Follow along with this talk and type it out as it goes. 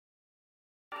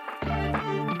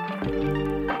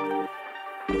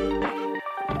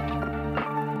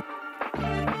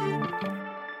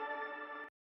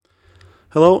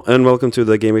Hello and welcome to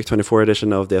the Gameweek 24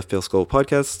 edition of the FPL School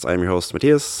podcast. I'm your host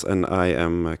Matthias and I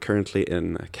am currently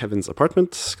in Kevin's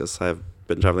apartment because I've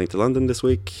been traveling to London this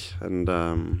week and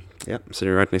I'm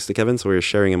sitting right next to Kevin, so we're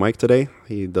sharing a mic today.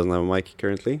 He doesn't have a mic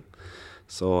currently,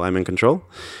 so I'm in control.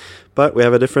 But we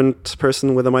have a different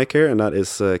person with a mic here, and that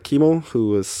is Kimo, who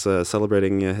was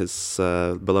celebrating his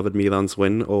beloved Milan's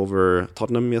win over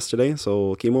Tottenham yesterday.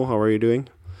 So Kimo, how are you doing?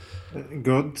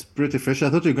 Good, pretty fresh. I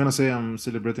thought you were gonna say I'm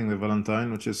celebrating the Valentine,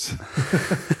 which is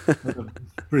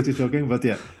pretty shocking, but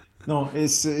yeah. No,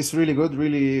 it's really good,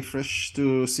 really fresh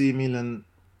to see Milan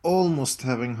almost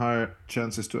having higher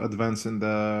chances to advance in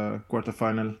the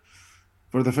quarterfinal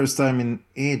for the first time in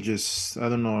ages. I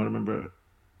don't know, I remember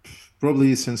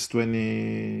probably since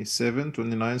 27,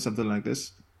 29, something like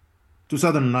this.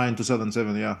 2009,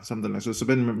 2007, yeah, something like so. It's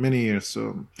been many years,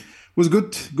 so it was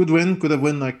good win. Could have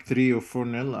won like 3 or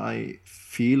 4-0. I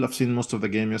feel I've seen most of the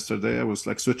game yesterday. I was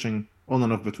like switching on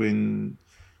and off between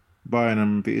Bayern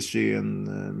and PSG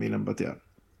and Milan, but yeah,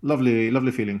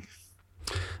 lovely feeling.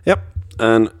 Yep,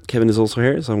 and Kevin is also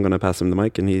here, so I'm going to pass him the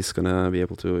mic and he's going to be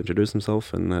able to introduce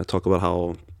himself and talk about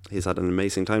how he's had an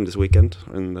amazing time this weekend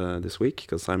and this week,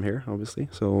 because I'm here, obviously.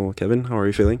 So, Kevin, how are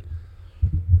you feeling?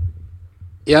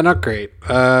 Yeah, not great.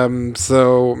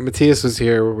 So Matthias was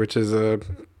here, which is a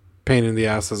pain in the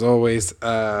ass as always.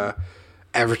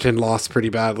 Everton lost pretty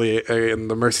badly in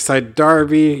the Merseyside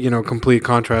derby. Complete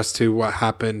contrast to what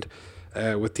happened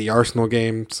with the Arsenal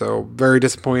game. So very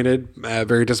disappointed.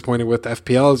 Very disappointed with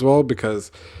FPL as well,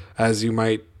 because as you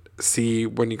might see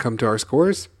when you come to our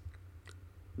scores,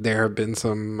 there have been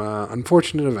some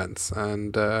unfortunate events,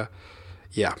 and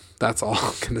that's all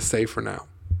I'm gonna say for now.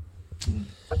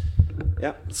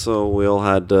 Yeah, so we all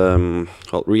had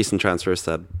recent transfers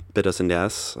that bit us in the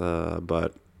ass,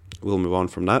 but we'll move on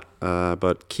from that.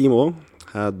 But Kimo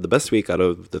had the best week out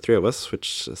of the three of us,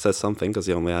 which says something because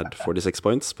he only had 46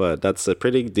 points, but that's a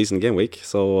pretty decent game week.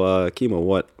 So, Kimo,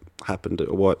 what happened?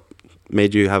 What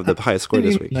made you have the highest score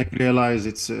this week? Like realize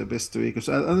it's best week because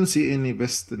I don't see any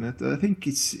best in it. I think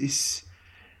it's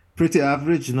pretty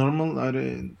average, normal.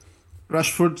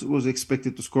 Rashford was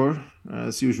expected to score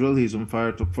as usual. He's on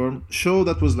fire, top form. Shaw,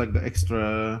 that was like the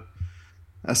extra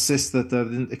assist that I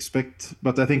didn't expect,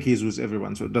 but I think he's with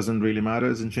everyone, so it doesn't really matter.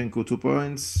 Zinchenko 2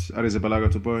 points, Arrizabalaga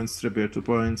 2 points, Trippier 2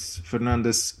 points.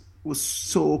 Fernandes was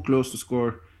so close to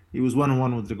score. He was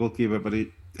 1-on-1 with the goalkeeper, but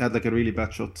he had like a really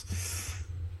bad shot.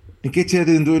 Nketiah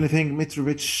didn't do anything.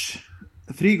 Mitrovic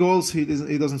 3 goals. He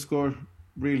doesn't score.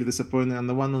 Really disappointing. And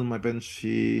the one on my bench,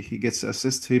 he gets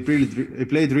assist. He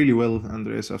played really well,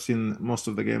 Andres. I've seen most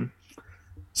of the game.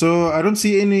 So I don't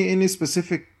see any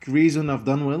specific reason I've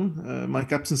done well. My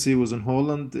captaincy was in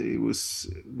Holland. It was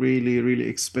really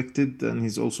expected, and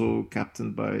he's also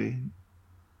captained by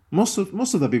most of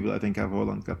the people. I think have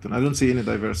Holland captain. I don't see any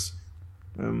diverse.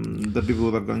 The people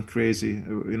would have gone crazy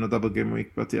in a double game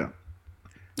week, but yeah.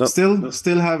 No.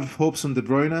 Still have hopes on De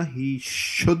Bruyne. He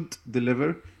should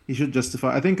deliver. He should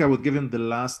justify. I think I would give him the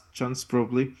last chance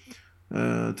probably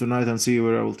tonight and see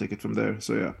where I will take it from there.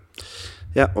 So yeah.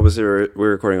 Yeah, obviously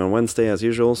we're recording on Wednesday as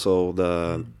usual, so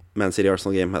the Man City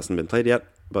Arsenal game hasn't been played yet.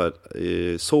 But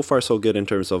so far so good in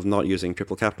terms of not using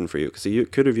triple captain for you, because you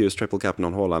could have used triple captain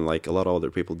on Haaland like a lot of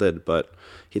other people did, but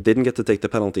he didn't get to take the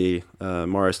penalty.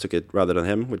 Mahrez took it rather than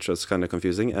him, which was kind of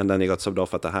confusing, and then he got subbed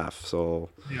off at the half. So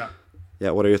yeah,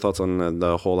 what are your thoughts on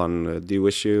the Haaland? Do you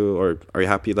wish you, or are you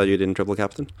happy that you didn't triple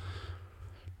captain?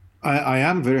 I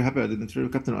am very happy I didn't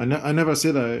triple captain. I never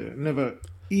said I never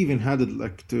even had it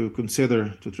like to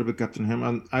consider to triple captain him,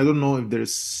 and I don't know if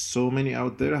there's so many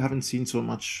out there. I haven't seen so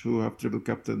much who have triple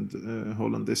captained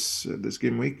Haaland this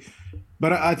game week.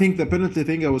 But I think the penalty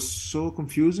thing, I was so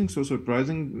confusing, so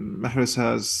surprising. Mahrez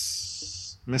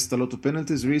has missed a lot of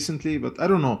penalties recently, but I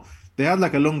don't know. They had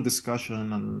like a long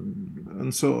discussion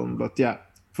and so on. But yeah,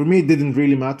 for me it didn't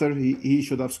really matter. He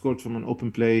should have scored from an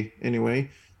open play anyway.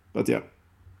 But yeah.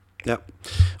 Yeah,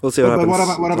 we'll see what happens.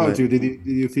 But what about you? Did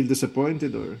you feel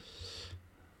disappointed or?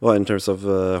 Well, in terms of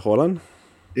Haaland?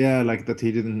 Yeah, like that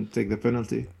he didn't take the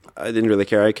penalty. I didn't really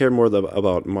care. I care more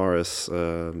about Mahrez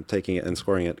taking it and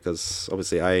scoring it, because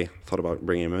obviously I thought about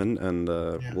bringing him in, and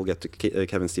we'll get to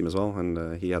Kevin's team as well,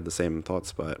 and he had the same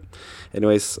thoughts. But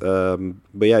anyways,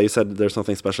 but yeah, you said there's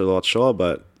nothing special about Shaw,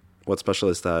 but what's special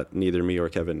is that neither me or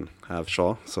Kevin have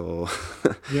Shaw, so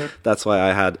that's why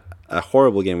I had a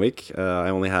horrible game week. I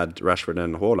only had Rashford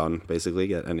and Haaland basically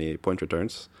get any point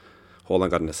returns.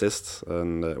 Haaland got an assist,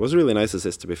 and it was a really nice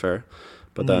assist, to be fair.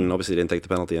 But then obviously didn't take the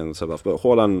penalty and sub off. But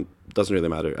Haaland doesn't really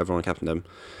matter. Everyone captained him.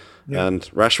 Yeah. And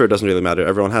Rashford doesn't really matter.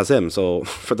 Everyone has him. So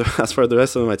as for the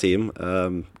rest of my team,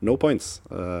 no points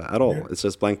at all. Yeah. It's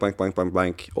just blank, blank, blank, blank,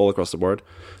 blank all across the board.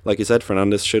 Like you said,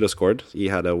 Fernandes should have scored. He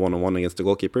had a 1-on-1 against the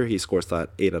goalkeeper. He scores that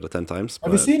 8 out of 10 times.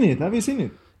 Have you seen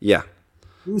it? Yeah.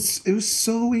 It was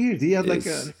so weird. He had like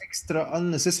an extra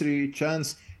unnecessary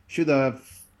chance. Should have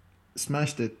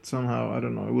smashed it somehow. I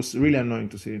don't know. It was really annoying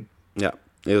to see. Yeah,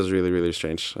 it was really, really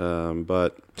strange.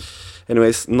 But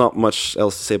anyways, not much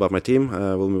else to say about my team.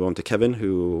 We'll move on to Kevin,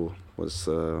 who was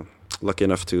lucky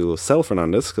enough to sell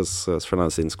Fernandes because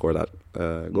Fernandes didn't score that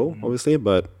goal, obviously.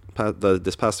 But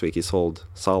this past week he sold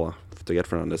Salah to get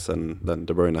Fernandes, and then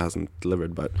De Bruyne hasn't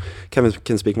delivered. But Kevin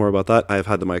can speak more about that. I've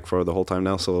had the mic for the whole time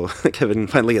now, so Kevin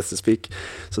finally gets to speak.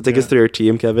 So take us through your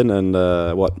team, Kevin, and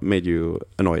what made you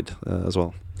annoyed as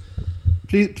well.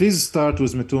 Please start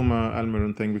with Mitoma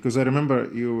Almiron thing, because I remember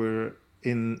you were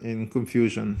in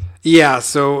confusion. Yeah,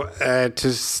 so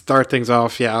to start things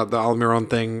off, the Almiron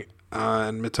thing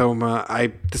and Mitoma,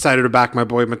 I decided to back my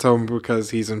boy Mitoma because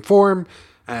he's in form,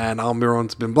 and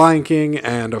Almiron's been blanking,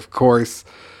 and of course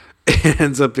it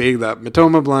ends up being that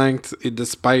Mitoma blanked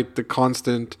despite the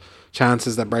constant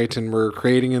chances that Brighton were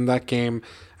creating in that game,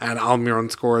 and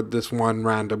Almiron scored this one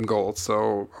random goal.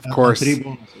 So of course, 3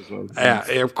 bonuses as well. Yeah,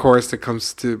 of course it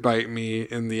comes to bite me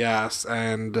in the ass,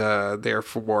 and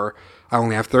therefore I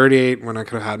only have 38 when I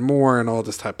could have had more, and all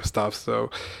this type of stuff.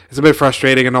 So it's a bit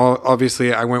frustrating. And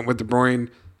obviously I went with De Bruyne,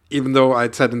 even though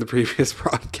I'd said in the previous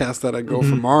broadcast that I'd go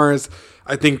for Mars.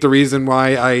 I think the reason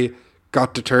why I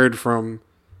got deterred from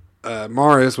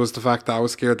Mahrez was the fact that I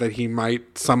was scared that he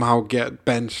might somehow get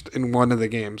benched in one of the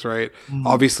games, right?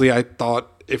 Obviously, I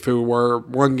thought if it were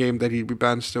one game that he'd be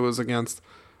benched, it was against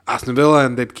Aston Villa,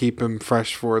 and they'd keep him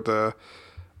fresh for the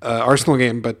Arsenal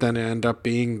game. But then it ended up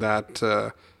being that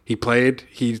he played.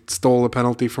 He stole a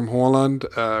penalty from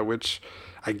Haaland, which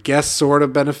I guess sort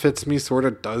of benefits me, sort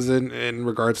of doesn't in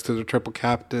regards to the triple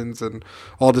captains and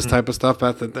all this type of stuff.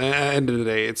 But at the end of the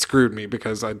day, it screwed me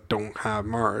because I don't have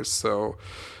Mars. So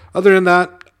other than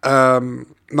that,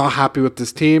 not happy with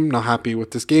this team, not happy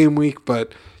with this game week,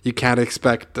 but you can't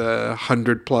expect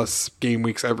 100+ game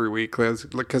weeks every week,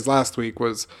 because last week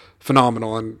was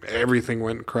phenomenal and everything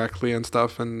went correctly and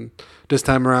stuff, and this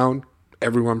time around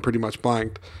everyone pretty much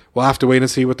blanked. We'll have to wait and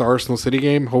see with the Arsenal City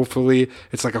game. Hopefully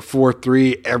it's like a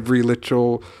 4-3, every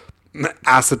literal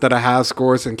asset that I have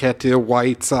scores, and Nketiah,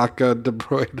 White, Saka, De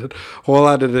Bruyne,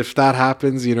 Haaland. And if that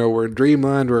happens, we're in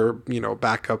dreamland, we're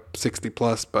back up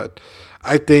 60+. But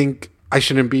I think I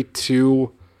shouldn't be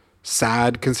too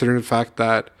sad considering the fact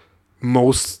that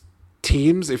most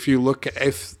teams, if you look at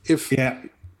if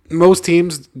most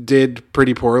teams did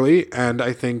pretty poorly, and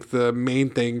I think the main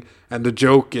thing and the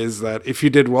joke is that if you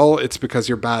did well, it's because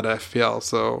you're bad at FPL.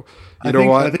 So I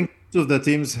think two of the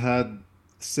teams had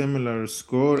similar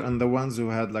score, and the ones who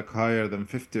had like higher than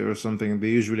 50 or something, they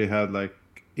usually had like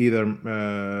either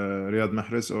Riyad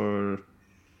Mahrez or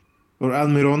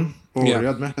Almiron, or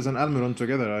Riyad Mahrez and Almiron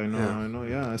together. I know.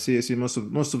 Yeah, I see most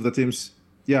of the teams.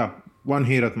 Yeah, one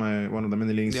here at one of the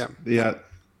mini leagues. Yeah.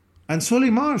 And Solly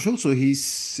Marsh also,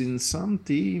 he's in some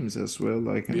teams as well.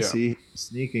 I can see him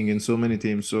sneaking in so many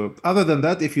teams. So other than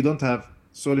that, if you don't have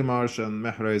Solly Marsh and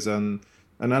Mahrez and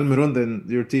Almiron, then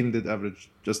your team did average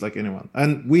just like anyone.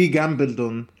 And we gambled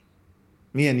on,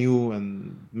 me and you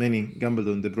and many gambled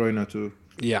on De Bruyne to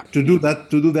do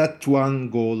that one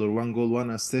goal or one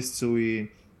assist.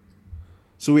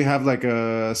 So we have like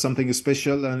something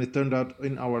special, and it turned out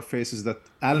in our faces that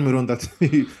Almiron, that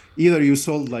either you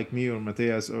sold like me or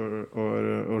Matthias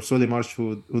or Solly Marsh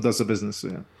who does the business.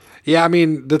 Yeah, I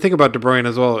mean the thing about De Bruyne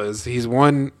as well is he's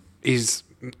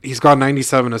got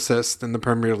 97 assists in the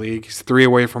Premier League. He's 3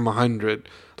 away from 100.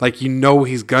 Like,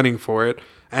 he's gunning for it.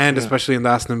 And especially in the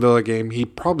Aston Villa game, he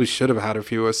probably should have had a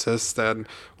few assists and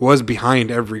was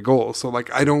behind every goal. So, like,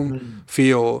 I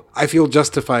feel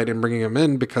justified in bringing him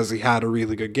in because he had a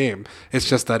really good game. It's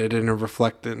just that it didn't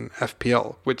reflect in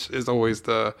FPL, which is always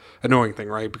the annoying thing,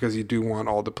 right? Because you do want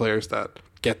all the players that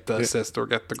get the assist or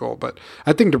get the goal. But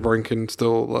I think De Bruyne can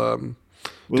still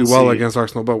do well against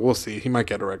Arsenal, but we'll see. He might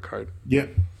get a red card. Yeah.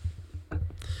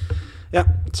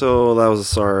 So that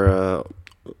was our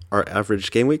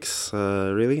average game weeks,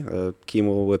 really.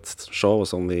 Chemo with Shaw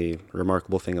was the only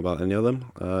remarkable thing about any of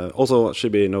them. Also, it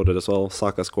should be noted as well,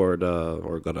 Saka scored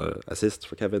or got an assist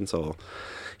for Kevin, so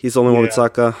he's the only one with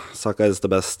Saka. Saka is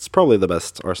probably the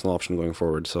best Arsenal option going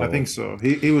forward. So I think so.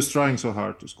 He was trying so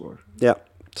hard to score. Yeah,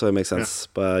 so it makes sense.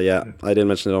 But I didn't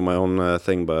mention it on my own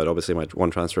thing, but obviously my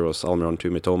one transfer was Almiron to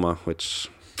Mitoma, which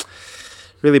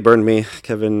really burned me.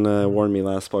 Kevin warned me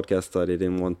last podcast that he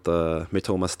didn't want the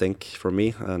Mitoma stink from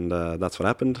me, and that's what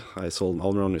happened. I sold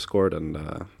Almiron, who scored, and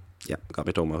got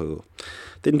Mitoma, who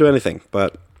didn't do anything.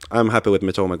 But I'm happy with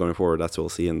Mitoma going forward. That's what we'll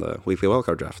see in the weekly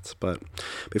wildcard drafts. But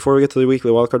before we get to the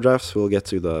weekly wildcard drafts, we'll get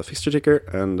to the fixture ticker.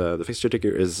 And the fixture ticker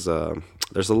is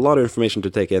there's a lot of information to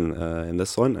take in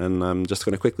this one. And I'm just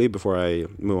going to quickly, before I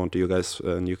move on to you guys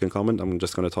and you can comment, I'm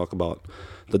just going to talk about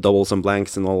the doubles and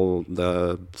blanks and all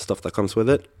the stuff that comes with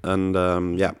it. And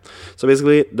so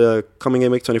basically the coming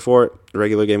game week 24,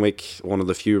 regular game week, one of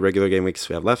the few regular game weeks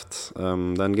we have left.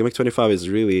 Then game week 25 is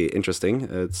really interesting.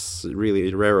 It's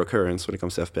really a rare occurrence when it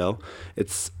comes to FPL.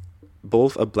 It's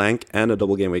both a blank and a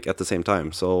double game week at the same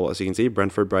time. So as you can see,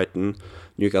 Brentford, Brighton,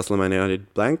 Newcastle and Man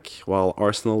United blank, while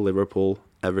Arsenal, Liverpool,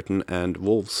 Everton and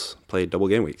Wolves play double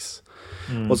game weeks.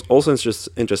 What's also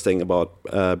interesting about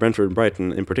Brentford and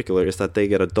Brighton in particular is that they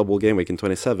get a double game week in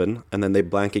 27 and then they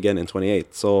blank again in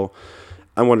 28. So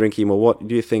I'm wondering, Kimo, what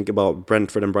do you think about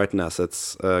Brentford and Brighton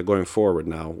assets going forward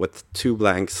now with 2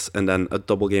 blanks and then a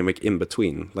double game week in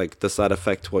between? Like, does that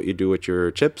affect what you do with your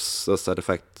chips? Does that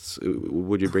affect,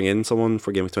 would you bring in someone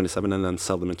for game week 27 and then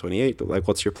sell them in 28? Like,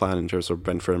 what's your plan in terms of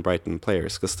Brentford and Brighton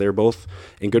players? Because they're both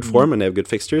in good form and they have good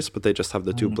fixtures, but they just have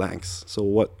the 2 blanks. So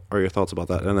what are your thoughts about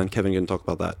that? And then Kevin can talk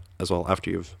about that as well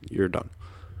after you're done.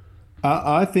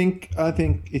 I think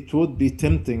it would be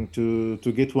tempting to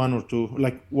get one or two,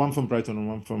 like one from Brighton and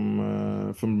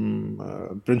one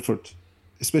from Brentford,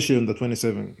 especially on the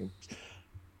 27 games.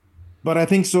 But I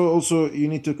think so. Also, you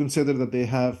need to consider that they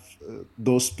have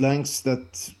those blanks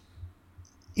that,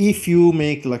 if you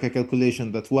make like a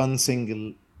calculation that one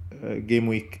single game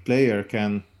week player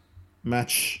can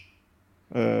match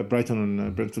Brighton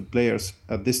and Brentford players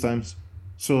at this times,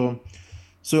 so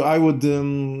I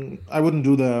wouldn't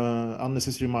do the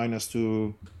unnecessary minus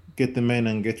to get them in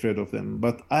and get rid of them.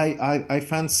 But I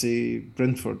fancy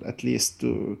Brentford at least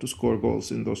to score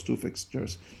goals in those 2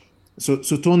 fixtures. So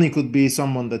Tony could be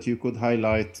someone that you could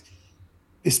highlight,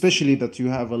 especially that you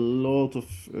have a lot of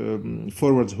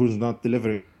forwards who's not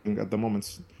delivering at the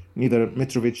moment. Neither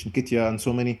Mitrovic, Nketiah, and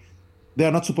so many. They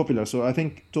are not so popular. So I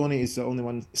think Tony is the only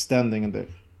one standing in there.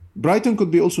 Brighton could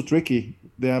be also tricky.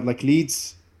 They have like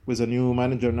Leeds with a new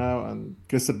manager now, and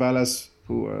Crystal Palace,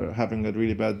 who are having a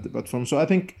really bad form. So I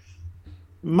think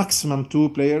maximum 2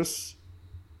 players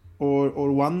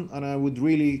or one, and I would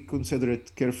really consider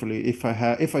it carefully if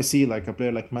I see like a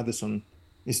player like Maddison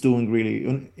is doing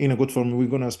really in a good form. We're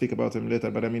gonna speak about him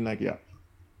later, but I mean, like,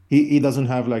 he doesn't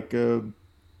have like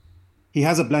he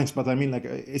has a blanks, but I mean, like,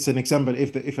 it's an example.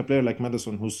 If a player like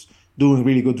Maddison, who's doing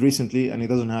really good recently, and he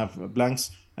doesn't have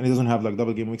blanks and he doesn't have like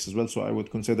double game weeks as well, so I would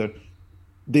consider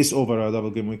this over a double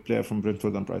game week player from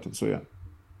Brentford and Brighton. So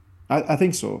I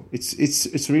think so.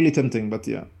 It's really tempting, but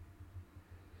yeah.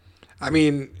 I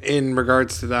mean, in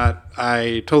regards to that,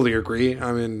 I totally agree.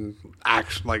 I'm in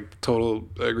total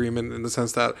agreement in the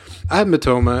sense that I have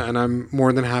Mitoma and I'm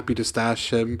more than happy to stash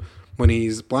him when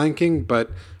he's blanking, but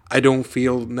I don't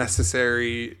feel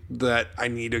necessary that I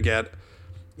need to get,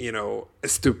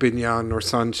 Estupinian or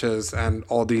Sanchez and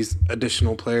all these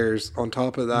additional players on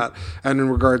top of that. And in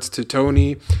regards to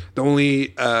Tony, the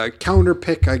only counter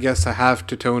pick I guess I have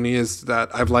to Tony is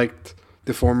that I've liked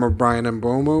the former Brian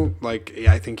Mbeumo. Like,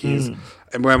 I think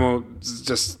Mbeumo,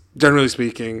 just generally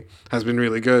speaking, has been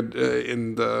really good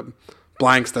in the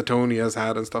blanks that Tony has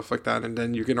had and stuff like that. And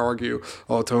then you can argue,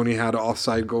 oh, Tony had an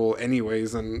offside goal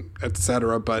anyways and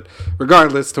etc. But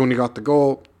regardless, Tony got the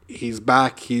goal. He's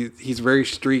back. He's very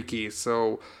streaky.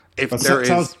 So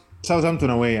Southampton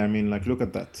away, I mean, like, look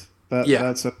at that.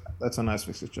 That's a nice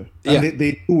fixture. And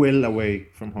they do well away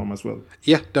from home as well.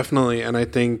 Yeah, definitely. And I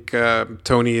think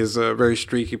Tony is a very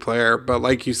streaky player. But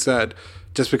like you said,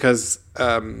 just because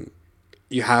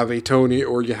you have a Tony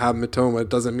or you have Mitoma, it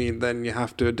doesn't mean then you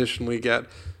have to additionally get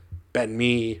Ben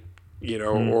Mee,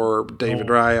 or David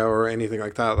Raya or anything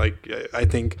like that. Like, I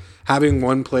think having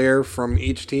one player from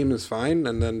each team is fine,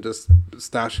 and then just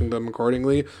stashing them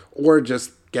accordingly, or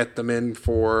just get them in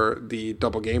for the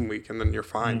double game week, and then you're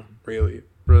fine, really,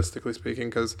 realistically speaking.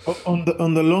 Because on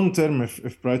the long term,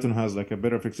 if Brighton has like a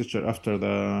better fixture after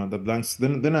the blanks,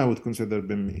 then I would consider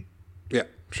Ben Mee. Yeah,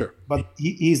 sure. But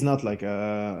he's not like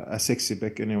a sexy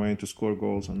pick anyway to score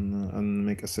goals and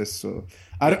make assists. So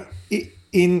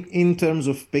in terms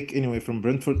of pick anyway from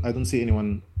Brentford, I don't see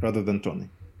anyone rather than Tony.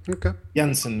 Okay.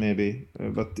 Janssen maybe,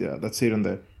 but yeah, that's here and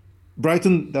there.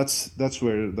 Brighton, that's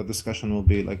where the discussion will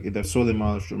be, like either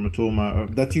Solimarch or Mitoma,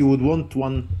 or that you would want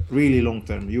one really long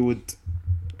term. You would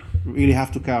really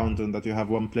have to count on that you have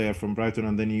one player from Brighton,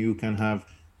 and then you can have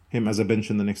him as a bench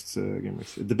in the next game.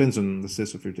 It depends on the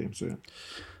status of your team. So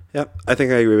Yeah, I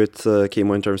think I agree with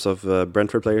Kimo in terms of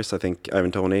Brentford players. I think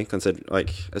Ivan Toney,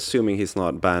 assuming he's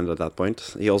not banned at that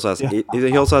point, he also has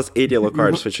eight yellow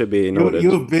cards, which should be noted.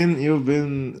 You've been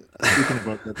speaking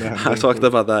about that. I've talked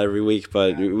about that every week,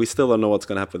 but we still don't know what's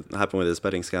going to happen with this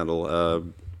betting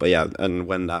scandal. But yeah, and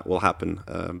when that will happen.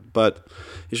 But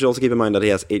you should also keep in mind that he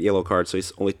has 8 yellow cards, so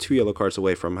he's only 2 yellow cards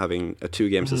away from having a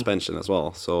 2-game suspension as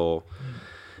well. So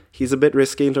he's a bit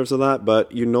risky in terms of that,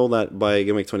 but you know that by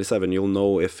Game Week 27, you'll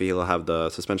know if he'll have the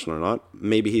suspension or not.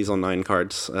 Maybe he's on 9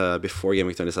 cards before Game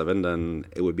Week 27, then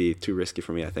it would be too risky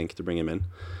for me, I think, to bring him in.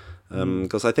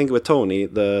 Because I think with Tony,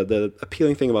 the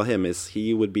appealing thing about him is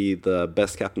he would be the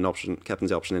best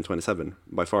captaincy option in 27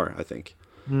 by far, I think.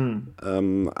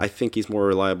 I think he's more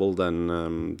reliable than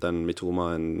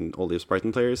Mitoma and all these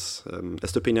Brighton players.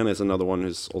 Estupinian is another one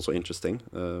who's also interesting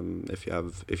if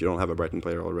you don't have a Brighton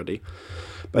player already.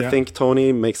 But I think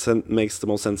Tony makes the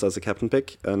most sense as a captain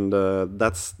pick, and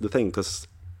that's the thing, because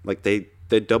like they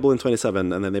double in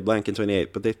 27 and then they blank in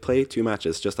 28, but they play 2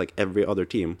 matches just like every other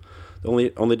team.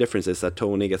 The only difference is that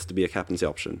Tony gets to be a captaincy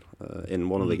option in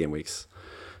one of the game weeks.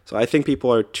 So I think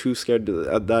people are too scared.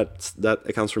 That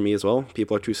accounts for me as well.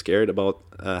 People are too scared about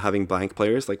having blank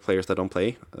players, like players that don't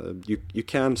play. You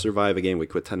can survive a game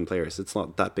week with 10 players. It's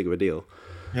not that big of a deal.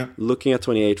 Yeah. Looking at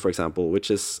 28, for example,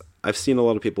 which is, I've seen a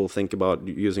lot of people think about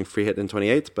using free hit in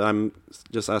 28, but I'm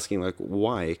just asking like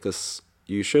why? Because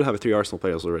you should have 3 Arsenal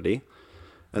players already.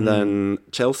 And then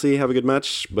Chelsea have a good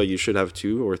match, but you should have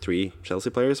 2 or 3 Chelsea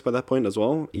players by that point as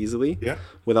well, easily. Yeah.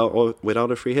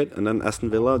 Without a free hit. And then Aston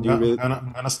Villa, I'm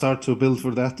gonna start to build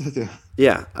for that.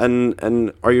 Yeah.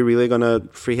 And are you really gonna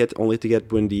free hit only to get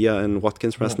Buendia and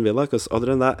Watkins from Aston Villa? Because other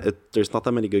than that, there's not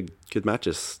that many good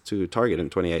matches to target in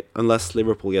 28, unless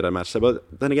Liverpool get a match.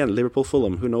 But then again,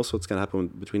 Liverpool-Fulham, who knows what's gonna happen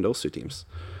between those 2 teams?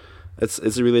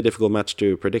 It's a really difficult match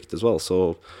to predict as well.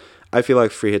 So I feel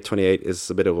like free hit 28 is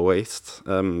a bit of a waste.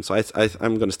 So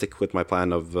I'm going to stick with my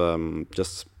plan of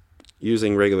just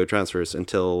using regular transfers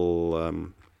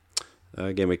until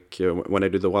game week when I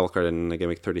do the wildcard in game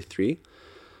week 33.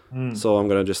 So I'm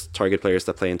going to just target players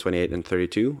that play in 28 and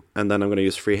 32, and then I'm going to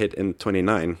use free hit in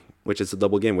 29, which is a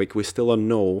double game week. We still don't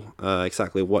know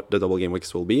exactly what the double game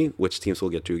weeks will be, which teams will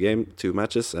get 2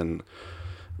 matches, and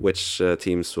which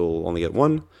teams will only get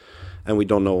 1. And we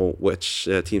don't know which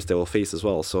teams they will face as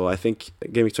well. So I think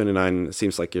Game Week 29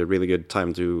 seems like a really good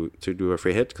time to do a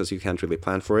free hit, because you can't really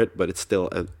plan for it, but it's still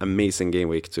an amazing game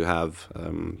week to have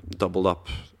doubled up,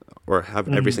 or have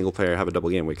every single player have a double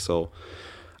game week. So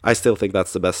I still think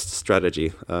that's the best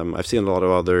strategy. I've seen a lot of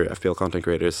other FPL content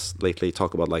creators lately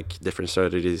talk about like different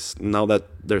strategies. Now that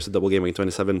there's a double game week in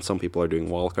 27, some people are doing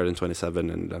wildcard in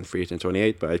 27 and then free hit in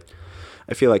 28, but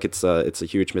I feel like it's a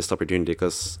huge missed opportunity,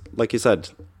 because like you said,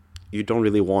 you don't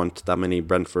really want that many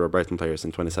Brentford or Brighton players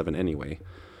in 27 anyway.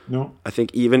 No, I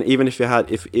think even if you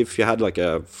had like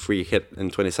a free hit in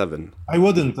 27, I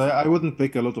wouldn't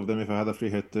pick a lot of them if I had a free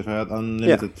hit. If I had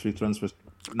unlimited free transfers,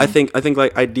 no. I think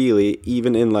like ideally,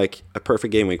 even in like a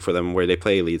perfect game week for them where they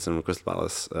play Leeds and Crystal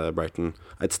Palace, Brighton,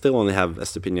 I'd still only have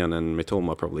Estupinian and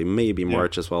Mitoma, probably maybe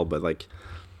March as well. But like,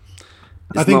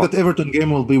 I think that Everton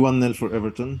game will be 1-0 for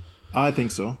Everton. I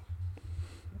think so.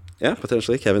 Yeah,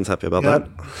 potentially. Kevin's happy about that.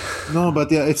 No,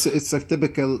 but yeah, it's a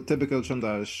typical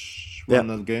Shandash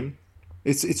 1-0 game.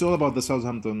 It's all about the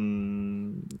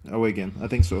Southampton away game. I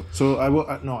think so. So I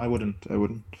wouldn't.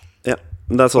 Yeah,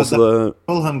 that's also the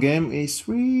Fulham game is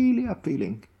really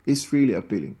appealing.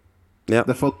 Yeah,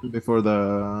 the Fulham before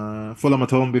the Fulham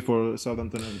at home before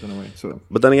Southampton Everton away. So,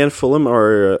 but then again, Fulham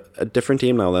are a different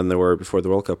team now than they were before the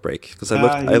World Cup break. Because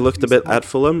I looked a bit at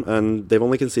Fulham, and they've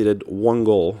only conceded 1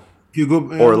 goal.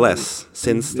 Or less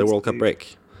since the World Cup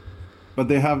break. But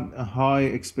they have a high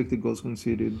expected goals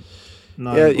conceded.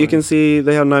 You can see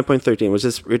they have 9.13,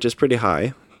 which is pretty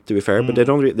high, to be fair. But they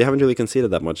haven't really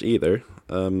conceded that much either.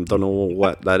 Don't know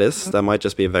what that is. That might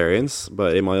just be a variance,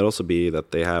 but it might also be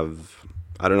that they have,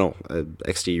 I don't know.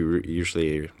 XG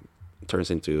usually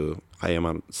turns into high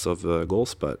amounts of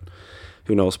goals, but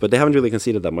who knows? But they haven't really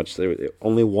conceded that much. They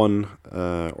only 1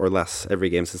 or less every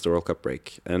game since the World Cup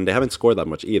break. And they haven't scored that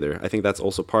much either. I think that's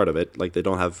also part of it. Like, they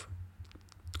don't have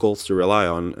goals to rely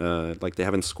on. Like, they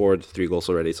haven't scored 3 goals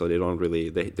already, so they don't really...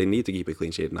 They need to keep a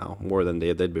clean sheet now, more than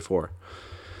they did before.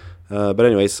 But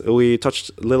anyways, we touched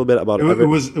a little bit about... It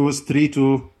was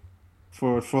 3-2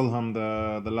 for Fulham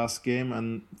the last game,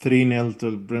 and 3-0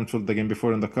 to Brentford the game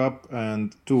before in the Cup,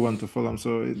 and 2-1 to Fulham.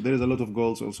 So there is a lot of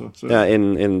goals also. So, yeah,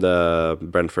 in the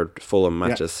Brentford-Fulham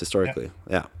matches historically.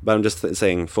 Yeah, but I'm just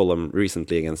saying Fulham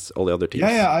recently against all the other teams.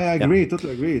 Yeah, I agree.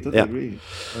 Totally agree.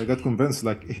 I got convinced.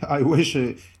 Like, I wish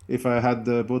if I had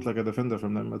bought like a defender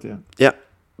from them, but yeah. Yeah.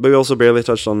 But we also barely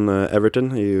touched on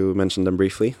Everton. You mentioned them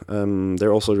briefly.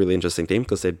 They're also a really interesting team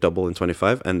because they double in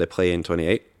 25 and they play in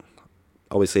 28.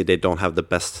 Obviously, they don't have the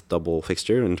best double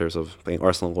fixture in terms of playing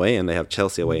Arsenal away, and they have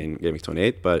Chelsea away in Gameweek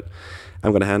 28. But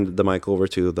I'm going to hand the mic over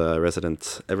to the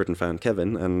resident Everton fan,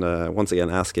 Kevin, and once again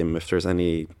ask him if there's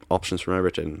any options from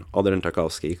Everton other than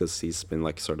Tarkowski, because he's been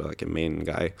like sort of like a main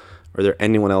guy. Are there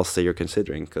anyone else that you're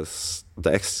considering? Because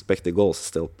the expected goals is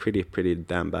still pretty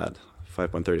damn bad,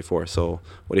 5.34. So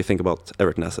what do you think about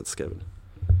Everton assets, Kevin?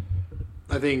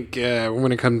 I think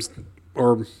when it comes,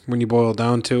 or when you boil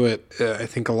down to it, I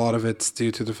think a lot of it's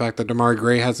due to the fact that Demarai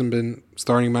Gray hasn't been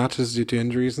starting matches due to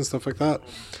injuries and stuff like that.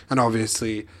 And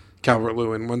obviously,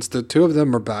 Calvert-Lewin, once the two of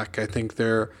them are back, I think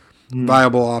they're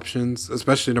viable options,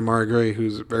 especially Demarai Gray,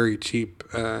 who's very cheap,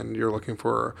 and you're looking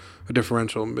for a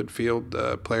differential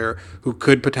midfield player who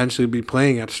could potentially be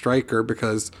playing at striker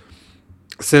because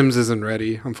Sims isn't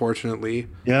ready, unfortunately.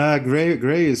 Yeah,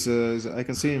 Gray is I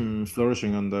can see him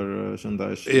flourishing under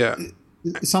Shandash. Yeah.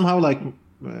 Somehow like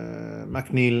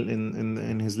McNeil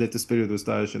in his latest period with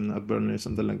Daesh and at Burnley,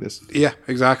 something like this. Yeah,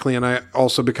 exactly. And I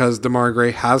also, because Demarai Gray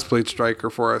has played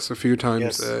striker for us a few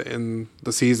times in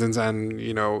the seasons and,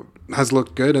 you know, has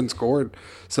looked good and scored.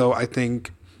 So I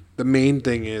think the main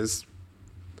thing is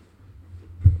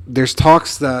there's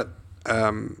talks that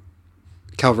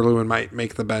Calvert-Lewin might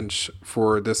make the bench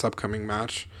for this upcoming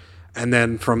match, and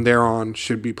then from there on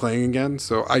should be playing again.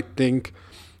 So I think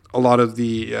a lot of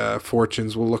the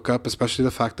fortunes will look up, especially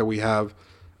the fact that we have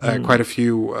quite a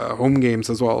few home games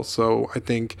as well. So I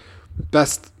think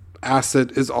best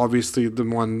asset is obviously the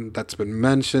one that's been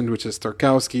mentioned, which is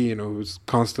Tarkowski, you know, who's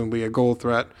constantly a goal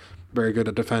threat, very good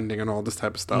at defending and all this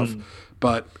type of stuff.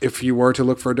 But if you were to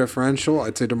look for a differential,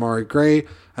 I'd say Demarai Gray,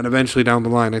 and eventually down the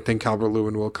line, I think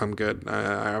Calvert-Lewin will come good.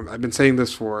 I've been saying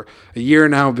this for a year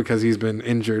now because he's been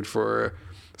injured for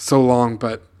so long,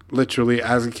 but literally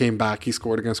as he came back, he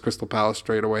scored against Crystal Palace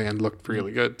straight away and looked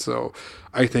really good. So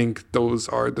I think those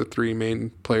are the three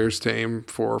main players to aim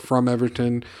for from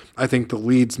Everton. I think the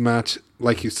Leeds match,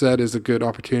 like you said, is a good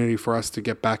opportunity for us to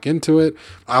get back into it.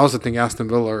 I also think Aston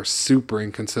Villa are super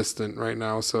inconsistent right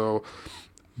now. So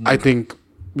I think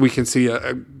we can see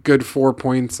a good 4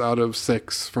 points out of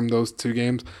 6 from those two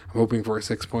games. I'm hoping for a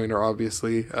 6-pointer,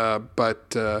 obviously.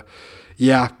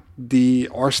 Yeah, the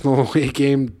Arsenal away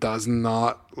game does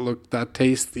not look that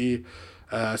tasty.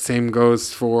 Same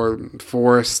goes for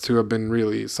Forest, who have been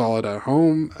really solid at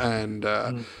home. And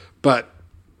but,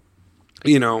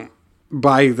 you know,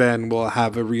 by then we'll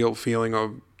have a real feeling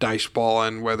of Dyche ball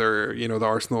and whether, you know, the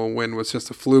Arsenal win was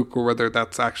just a fluke or whether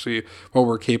that's actually what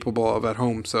we're capable of at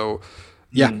home. So,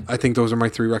 yeah, I think those are my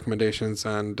 3 recommendations.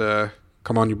 And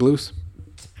come on, you Blues.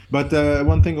 But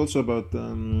one thing also about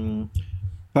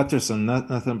Patterson,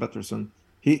 Nathan Patterson,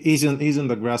 he's in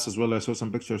the grass as well. I saw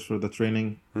some pictures for the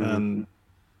training, and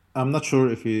I'm not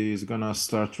sure if he's gonna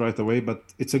start right away. But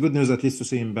it's a good news at least to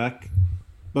see him back.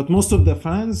 But most of the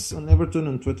fans on Everton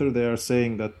on Twitter, they are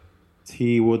saying that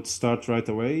he would start right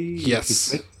away.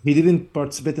 Yes, he didn't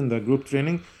participate in the group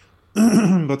training,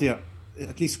 but yeah,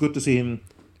 at least good to see him.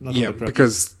 Yeah,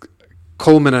 because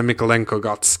Coleman and Mikolenko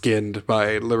got skinned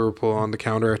by Liverpool on the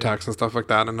counter-attacks and stuff like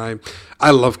that. And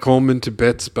I love Coleman to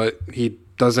bits, but he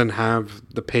doesn't have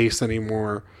the pace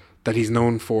anymore that he's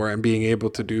known for and being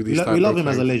able to do these type of things. We love him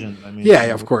as a legend. I mean, yeah,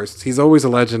 of course. He's always a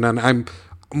legend, and I'm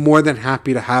more than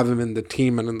happy to have him in the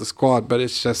team and in the squad, but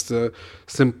it's just a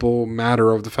simple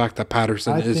matter of the fact that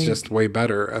Patterson is just way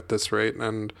better at this rate.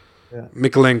 And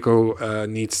Mikolenko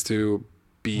needs to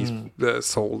be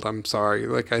sold. I'm sorry.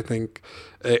 Like, I think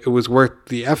it was worth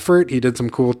the effort. He did some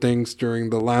cool things during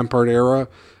the Lampard era,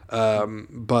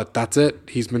 but that's it.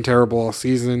 He's been terrible all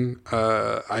season.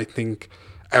 I think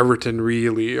Everton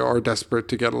really are desperate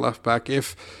to get a left back.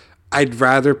 If I'd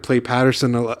rather play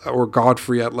Patterson or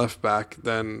Godfrey at left back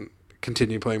than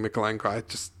continue playing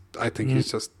Mikolenko. I think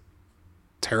he's just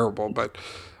terrible, but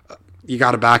you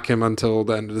got to back him until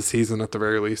the end of the season at the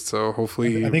very least. So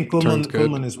hopefully, I think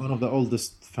Coleman is one of the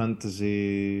oldest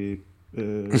fantasy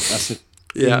assets.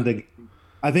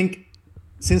 I think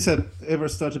since I've ever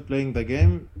started playing the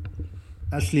game,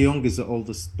 Ashley Young is the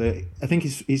oldest player. I think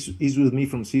he's with me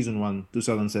from season 1,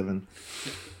 2007.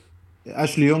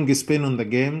 Ashley Young has been on the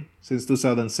game since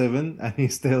 2007, and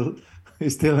he's still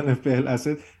an FPL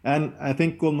asset. And I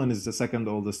think Coleman is the second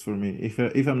oldest for me,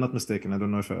 if I'm not mistaken. I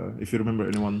don't know if you remember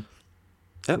anyone.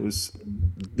 Yep.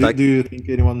 Do you think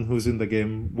anyone who's in the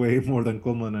game way more than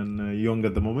Coleman and Young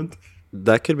at the moment?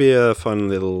 That could be a fun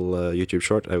little YouTube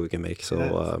short that we can make.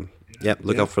 So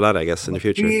look out for that, I guess, in the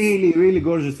future. Really, really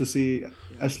gorgeous to see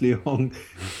Ashley Young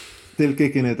still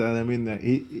kicking it. And I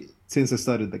mean, since I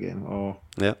started the game. Oh,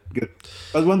 Yeah. good.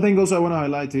 But one thing also I want to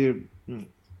highlight here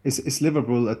is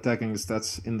Liverpool attacking stats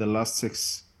in the last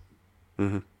 6.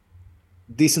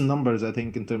 Decent numbers, I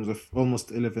think, in terms of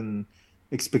almost 11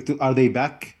 expected. Are they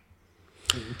back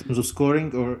in terms of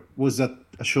scoring, or was that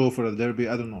a show for a derby?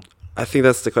 I don't know. I think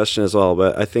that's the question as well.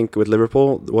 But I think with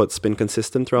Liverpool, what's been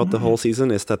consistent throughout the whole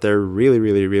season is that they're really,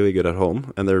 really, really good at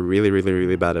home, and they're really, really,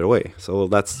 really bad at away. So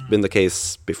that's been the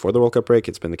case before the World Cup break.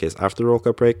 It's been the case after the World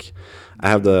Cup break. I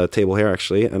have the table here,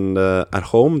 actually. And at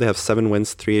home, they have 7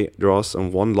 wins, 3 draws,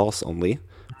 and 1 loss only,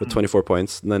 with 24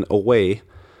 points. And then away,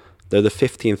 they're the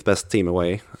 15th best team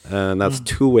away. And that's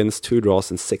 2 wins, 2 draws,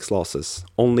 and 6 losses.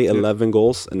 Only 11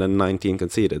 goals, and then 19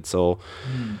 conceded. So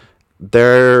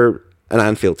they're an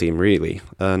Anfield team, really.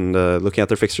 And looking at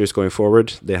their fixtures going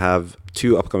forward, they have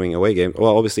 2 upcoming away games.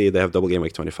 Well, obviously, they have double game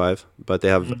week 25, but they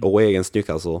have away against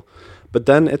Newcastle. But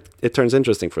then it turns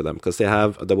interesting for them because they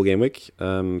have a double game week.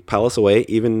 Palace away,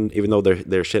 even though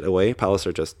they're shit away, Palace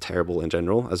are just terrible in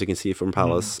general. As you can see from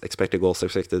Palace, expected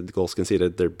goals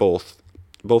conceded, they're both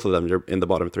of them, they're in the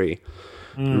bottom 3.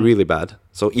 Really bad.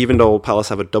 So even though Palace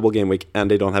have a double game week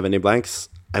and they don't have any blanks,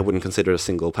 I wouldn't consider a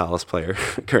single Palace player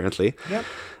currently. Yep.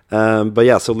 But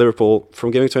yeah, so Liverpool,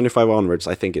 from Game Week 25 onwards,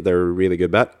 I think they're a really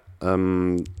good bet.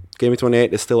 Game Week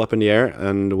 28 is still up in the air,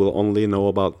 and we'll only know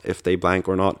about if they blank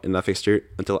or not in that fixture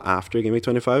until after Game Week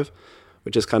 25,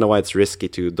 which is kind of why it's risky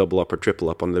to double up or triple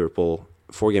up on Liverpool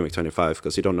for Game Week 25,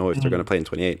 because you don't know if they're going to play in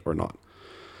 28 or not.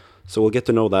 So we'll get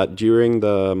to know that during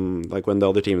the, when the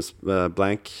other teams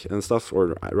blank and stuff,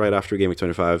 or right after Game Week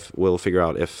 25, we'll figure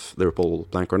out if Liverpool will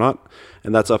blank or not.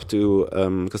 And that's up to,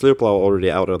 because Liverpool are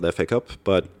already out of the FA Cup,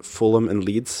 but Fulham and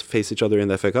Leeds face each other in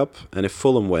the FA Cup. And if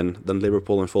Fulham win, then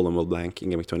Liverpool and Fulham will blank in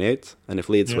Game Week 28. And if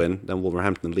Leeds win, then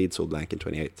Wolverhampton and Leeds will blank in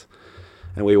 28.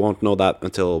 And we won't know that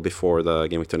until before the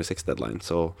Game Week 26 deadline.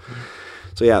 So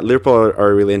yeah, Liverpool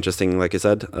are really interesting, like I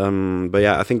said. But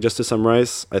yeah, I think just to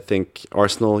summarize, I think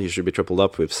Arsenal, you should be tripled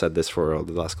up. We've said this for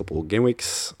the last couple of game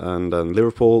weeks. And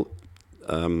Liverpool,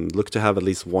 look to have at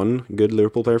least 1 good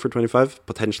Liverpool player for 25,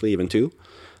 potentially even 2.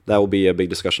 That will be a big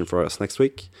discussion for us next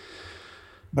week.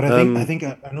 But I think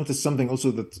I noticed something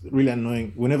also that's really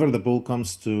annoying. Whenever the ball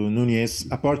comes to Nunez,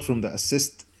 apart from the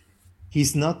assist,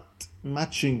 he's not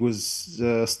matching with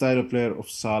the style of player of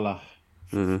Salah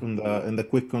in the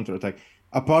quick counter attack.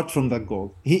 Apart from that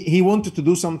goal, he wanted to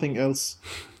do something else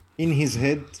in his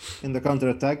head in the counter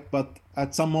attack, but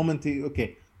at some moment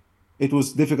it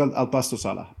was difficult. I'll pass to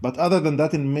Salah. But other than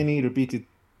that, in many repeated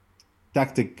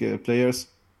tactic players,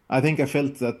 I think I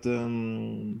felt that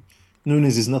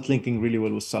Nunes is not linking really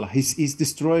well with Salah. He's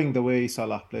destroying the way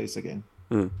Salah plays again.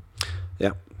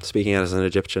 Yeah, speaking as an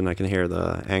Egyptian, I can hear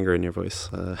the anger in your voice.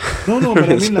 No, but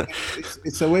I mean, like,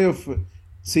 it's a way of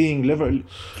seeing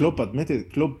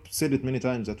Klopp said it many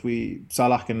times that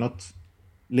Salah cannot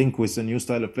link with a new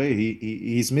style of play.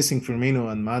 He's missing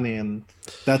Firmino and Mane and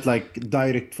that like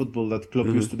direct football that Klopp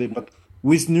used to do. But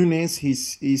with Nunes,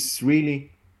 he's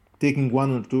really taking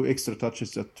 1 or 2 extra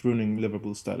touches at ruining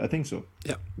Liverpool style. I think so.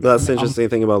 Yeah, that's the interesting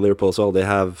thing about Liverpool as well. They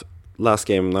have last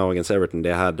game now against Everton.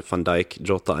 They had Van Dijk,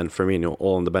 Jota, and Firmino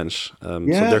all on the bench. So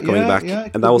they're coming back,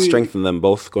 and that will strengthen them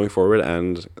both going forward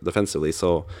and defensively.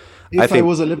 So if I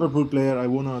was a Liverpool player, I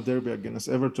won a derby against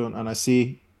Everton, and I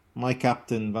see my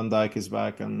captain Van Dijk is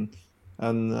back and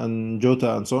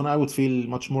Jota and so on, I would feel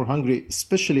much more hungry,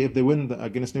 especially if they win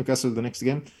against Newcastle the next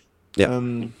game. Yeah,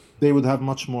 they would have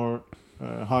much more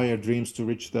higher dreams to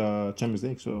reach the Champions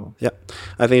League. So yeah,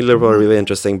 I think Liverpool are really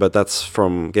interesting, but that's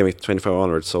from Game Week 25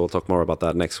 onwards. So we'll talk more about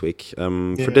that next week.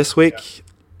 For this week.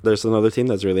 There's another team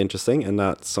that's really interesting, and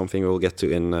that's something we'll get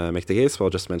to in Make the Case, but I'll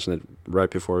just mention it right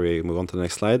before we move on to the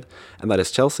next slide. And that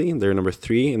is Chelsea. They're number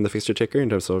 3 in the fixture ticker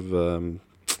in terms of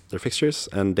their fixtures,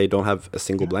 and they don't have a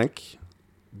single blank.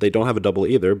 They don't have a double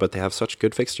either, but they have such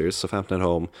good fixtures. Southampton at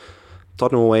home,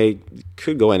 Tottenham away,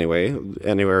 could go anywhere.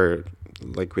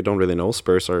 Like, we don't really know.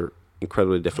 Spurs are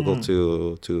incredibly difficult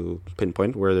to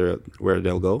pinpoint where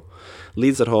they'll go.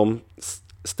 Leeds at home,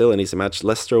 still an easy match.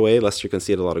 Leicester away, Leicester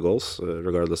concede a lot of goals,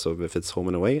 regardless of if it's home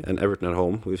and away. And Everton at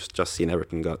home, we've just seen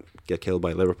Everton get killed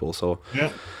by Liverpool. So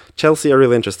Chelsea are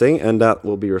really interesting, and that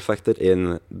will be reflected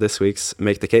in this week's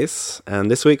Make the Case. And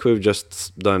this week we've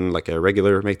just done like a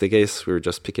regular Make the Case. We were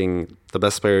just picking the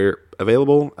best player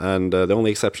available, and the only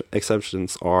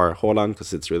exceptions are Haaland,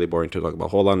 because it's really boring to talk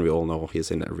about Haaland. We all know he's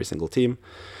in every single team.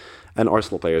 And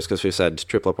Arsenal players, because we said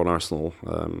triple up on Arsenal,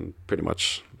 pretty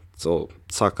much. So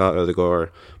Saka,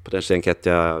 Ødegaard, potentially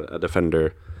Nketiah, a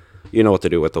defender. You know what to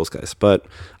do with those guys. But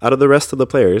out of the rest of the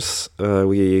players,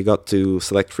 we got to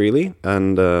select freely.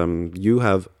 And you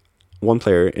have one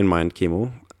player in mind,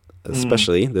 Kimo.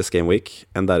 especially this game week,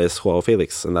 and that is Joao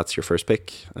Felix, and that's your first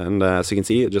pick. And as you can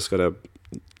see, just gotta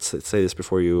say this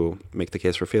before you make the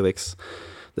case for Felix.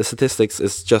 The statistics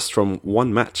is just from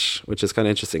one match, which is kind of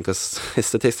interesting because his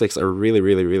statistics are really,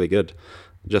 really, really good,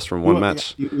 just from one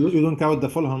match. You don't count the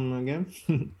Fulham game?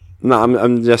 No,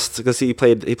 I'm just because he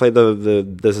played the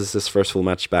this is his first full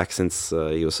match back since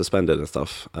he was suspended and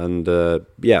stuff, and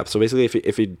yeah. So basically,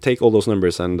 if you take all those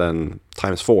numbers and then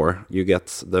times 4, you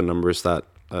get the numbers that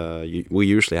we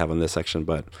usually have in this section.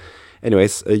 But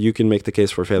anyways, you can make the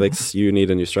case for Felix. You need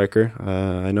a new striker,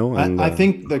 I know. And I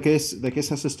think the case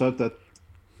has to start that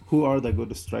who are the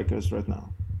good strikers right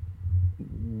now?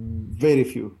 Very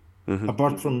few,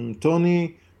 apart from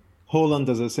Tony. Holland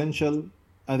is essential.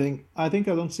 I think I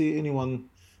don't see anyone.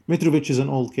 Mitrovic is an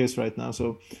old case right now,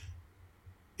 so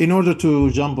in order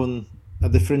to jump on a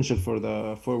differential for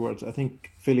the forwards, I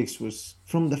think Felix was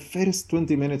from the first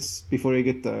 20 minutes before he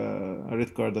get a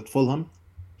red card at Fulham.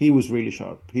 He was really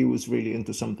sharp. He was really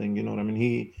into something. You know what I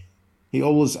mean? He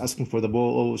always asking for the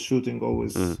ball, always shooting,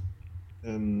 always.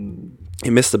 He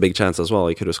missed a big chance as well.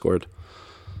 He could have scored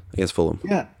against Fulham.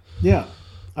 Yeah.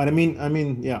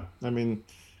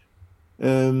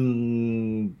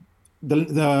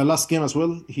 The last game as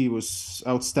well, he was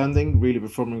outstanding, really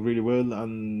performing really well,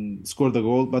 and scored the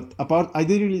goal. But I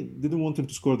didn't want him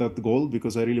to score that goal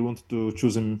because I really wanted to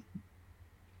choose him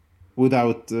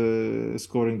without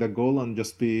scoring that goal and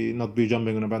just not be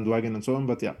jumping on a bandwagon and so on.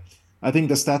 But yeah, I think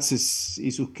the stats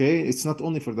is okay. It's not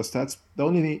only for the stats. The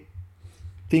only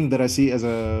thing that I see as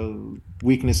a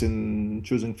weakness in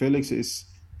choosing Felix is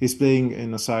he's playing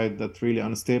in a side that's really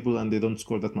unstable and they don't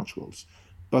score that much goals.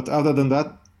 But other than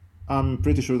that, I'm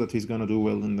pretty sure that he's going to do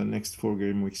well in the next 4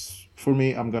 game weeks. For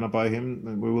me, I'm going to buy him,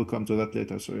 and we will come to that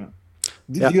later. So, yeah.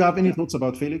 Do you have any thoughts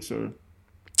about Felix? Or?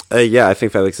 Yeah, I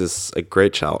think Felix is a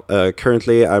great shout.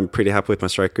 Currently, I'm pretty happy with my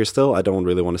strikers still. I don't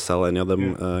really want to sell any of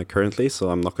them currently, so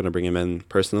I'm not going to bring him in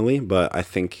personally. But I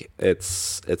think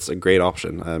it's a great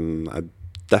option. I'm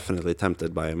definitely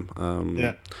tempted by him.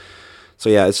 So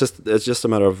yeah, it's just a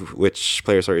matter of which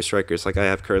players are your strikers. Like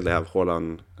I currently have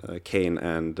Haaland, Kane,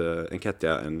 and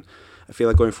Nketiah, and I feel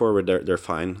like going forward they're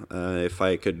fine. If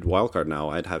I could wildcard now,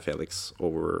 I'd have Felix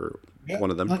over one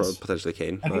of them, potentially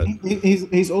Kane. But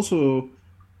he's also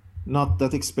not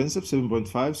that expensive,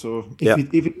 7.5. So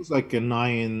if it was like a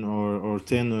 9 or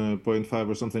 10.5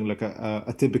 or something like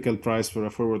a typical price for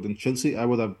a forward in Chelsea, I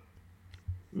would have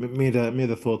made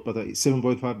a thought. But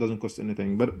 7.5 doesn't cost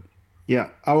anything. But yeah,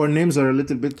 our names are a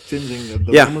little bit changing at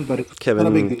the moment, but it's Kevin not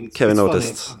a big deal. Kevin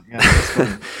noticed. It's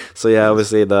funny. So yeah,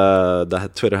 obviously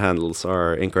the Twitter handles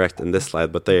are incorrect in this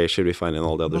slide, but they should be fine in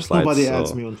all the other slides. Nobody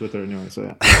adds me on Twitter anyway, so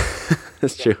yeah.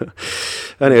 That's true.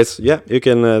 Anyways, yeah, you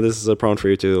can. This is a prompt for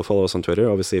you to follow us on Twitter.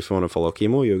 Obviously, if you want to follow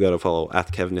Kimo, you got to follow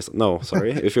at Kevin. If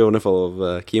you want to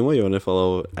follow Kimo, you want to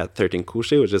follow at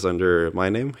 13kushi, which is under my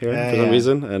name here for some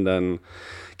reason, and then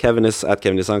Kevin is at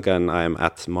Kevin Isanka, and I'm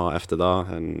at Ma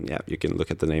Efteda, and yeah, you can look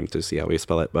at the name to see how we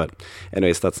spell it. But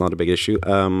anyways, that's not a big issue.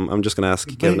 I'm just gonna ask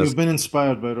Kevin. You've been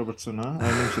inspired by Robertson, huh?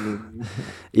 I mentioned it.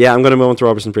 Yeah, I'm gonna move on to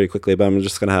Robertson pretty quickly, but I'm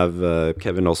just gonna have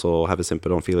Kevin also have his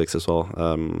input on Felix as well.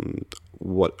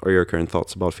 What are your current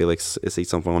thoughts about Felix? Is he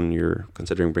someone you're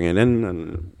considering bringing in,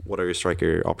 and what are your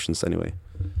striker options anyway?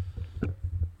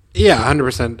 Yeah,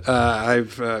 100%.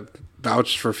 I've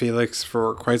vouched for Felix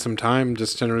for quite some time,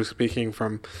 just generally speaking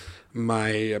from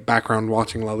my background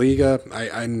watching La Liga.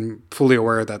 I'm fully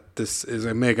aware that this is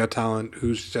a mega talent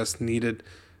who's just needed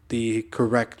the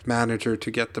correct manager to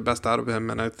get the best out of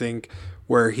him. And I think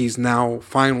where he's now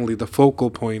finally the focal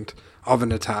point of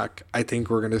an attack, I think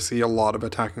we're going to see a lot of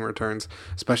attacking returns,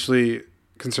 especially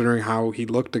considering how he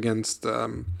looked against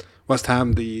West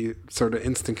Ham, the sort of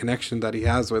instant connection that he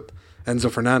has with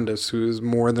Enzo Fernandez, who is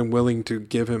more than willing to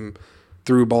give him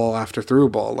through ball after through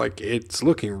ball. Like, it's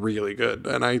looking really good.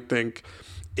 And I think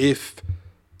if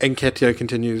Nketiah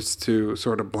continues to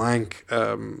sort of blank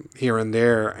here and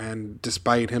there, and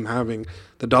despite him having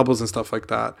the doubles and stuff like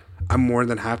that, I'm more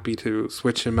than happy to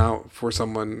switch him out for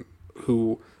someone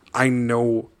who I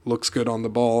know looks good on the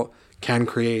ball, can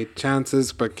create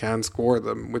chances, but can score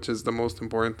them, which is the most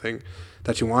important thing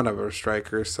that you want out of a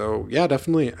striker. So yeah,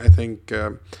 definitely, I think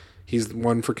he's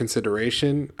one for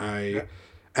consideration.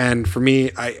 And for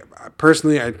me, I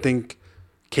personally, I think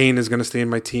Kane is going to stay in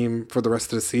my team for the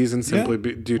rest of the season simply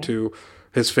due to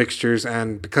his fixtures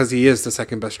and because he is the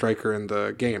second best striker in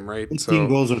the game, right? 18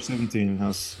 goals or 17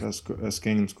 has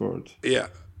Kane scored. Yeah,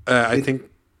 I think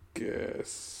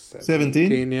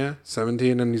 17. Yeah,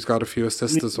 17, and he's got a few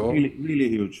assists as well. Really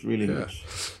huge, really huge.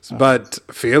 But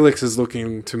Felix is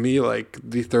looking to me like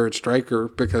the third striker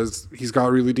because he's got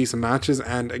really decent matches,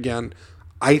 and again,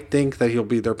 I think that he'll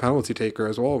be their penalty taker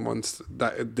as well once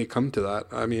that they come to that.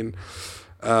 I mean,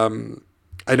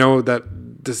 I know that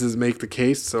this is make the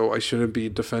case, so I shouldn't be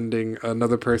defending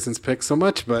another person's pick so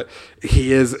much, but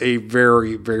he is a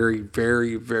very, very,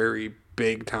 very, very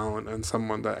big talent and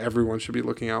someone that everyone should be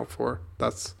looking out for.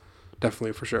 That's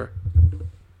definitely for sure.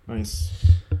 Nice.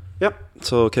 Yep.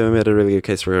 So Kevin made a really good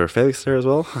case for Felix there as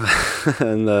well.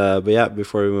 And but yeah,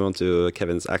 before we move on to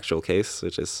Kevin's actual case,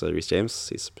 which is Reece James,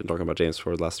 he's been talking about James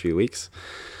for the last few weeks.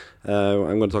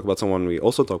 I'm going to talk about someone we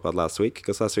also talked about last week,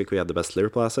 because last week we had the best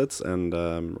Liverpool assets, and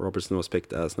Robertson was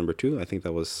picked as number 2. I think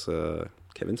that was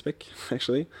Kevin's pick,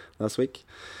 actually, last week.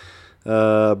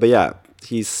 But yeah,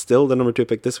 he's still the number 2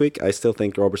 pick this week. I still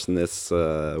think Robertson is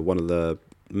one of the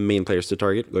main players to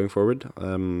target going forward.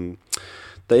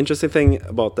 The interesting thing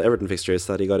about the Everton fixture is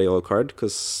that he got a yellow card,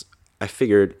 because I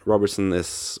figured Robertson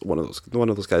is one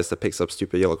of those guys that picks up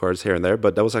stupid yellow cards here and there,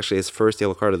 but that was actually his first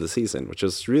yellow card of the season, which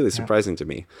is really surprising to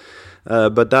me.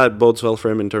 But that bodes well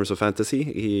for him in terms of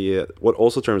fantasy. What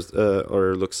also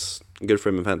looks good for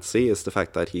him in fantasy is the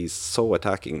fact that he's so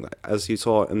attacking. As you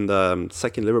saw in the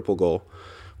second Liverpool goal,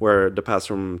 where the pass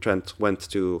from Trent went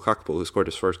to Gakpo, who scored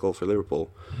his first goal for Liverpool.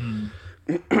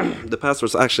 The pass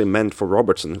was actually meant for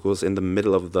Robertson, who was in the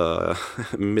middle of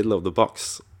the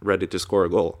box, ready to score a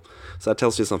goal. So that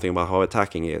tells you something about how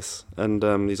attacking he is. And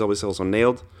he's obviously also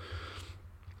nailed.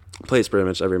 Plays pretty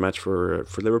much every match for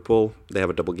Liverpool. They have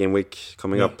a double game week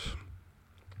coming up.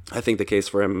 I think the case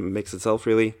for him makes itself,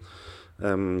 really.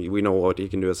 We know what he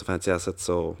can do as a fantasy asset,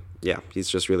 so yeah, he's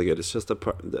just really good. It's just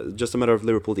a matter of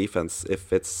Liverpool defense,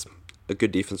 if it's a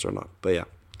good defense or not. But yeah.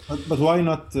 But why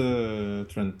not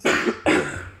Trent?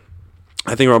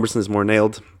 I think Robertson is more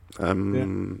nailed.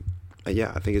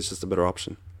 Yeah, I think it's just a better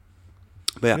option.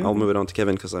 But yeah, I'll move it on to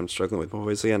Kevin, because I'm struggling with my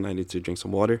voice again. I need to drink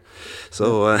some water.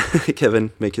 So,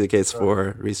 Kevin, make the case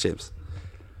for Reece James.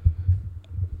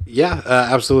 Yeah,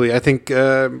 absolutely. I think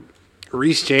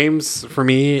Reece James, for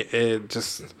me, it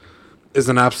just is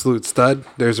an absolute stud.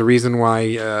 There's a reason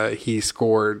why he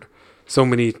scored so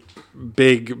many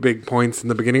big points in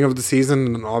the beginning of the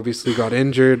season, and obviously got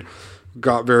injured,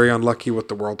 got very unlucky with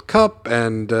the World Cup,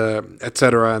 and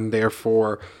etc., and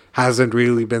therefore hasn't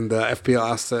really been the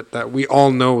FPL asset that we all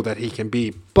know that he can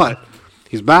be. But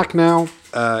he's back now.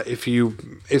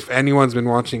 If anyone's been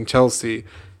watching Chelsea,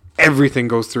 everything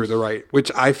goes through the right, which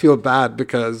I feel bad,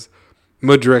 because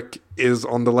Mudryk is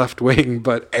on the left wing,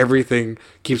 but everything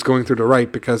keeps going through the right,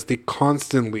 because they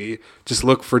constantly just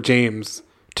look for James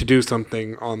to do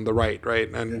something on the right?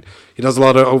 And he does a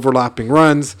lot of overlapping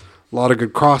runs, a lot of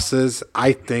good crosses.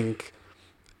 I think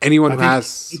anyone who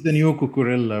has... He's the new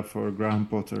Cucurella for Graham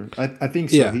Potter. I think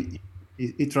so. Yeah.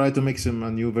 He tried to make him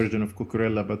a new version of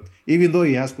Cucurella, but even though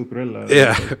he has Cucurella...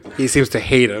 Yeah, he seems to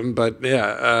hate him, but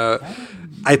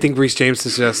I think Reece James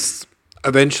is just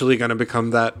eventually going to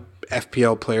become that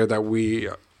FPL player that we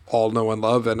all know and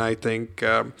love, and I think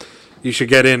you should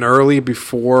get in early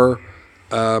before...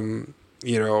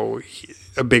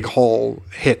 a big haul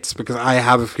hits, because I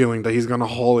have a feeling that he's going to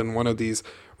haul in one of these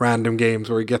random games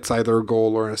where he gets either a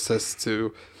goal or an assist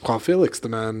to Felix, the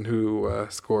man who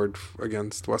scored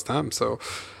against West Ham. So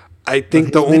I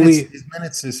think his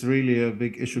minutes is really a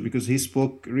big issue, because he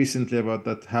spoke recently about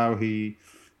that, how he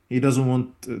doesn't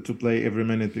want to play every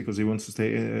minute because he wants to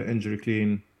stay injury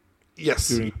clean. Yes.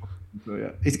 So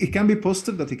yeah, it can be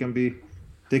positive that he can be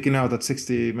taken out at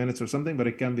 60 minutes or something, but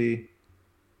it can be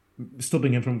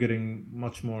stopping him from getting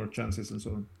much more chances and so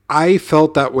on. I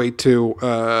felt that way too,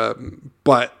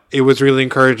 but it was really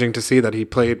encouraging to see that he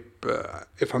played,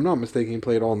 if I'm not mistaken, he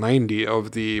played all 90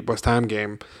 of the West Ham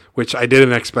game, which I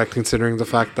didn't expect, considering the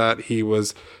fact that he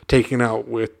was taken out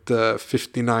with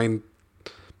 59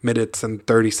 minutes and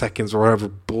 30 seconds or whatever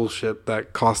bullshit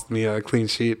that cost me a clean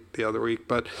sheet the other week.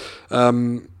 But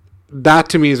that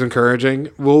to me is encouraging.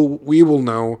 We will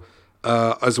know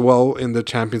as well in the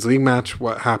Champions League match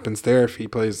what happens there if he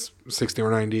plays 60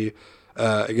 or 90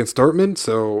 against Dortmund.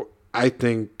 So I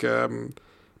think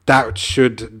that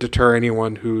should deter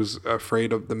anyone who's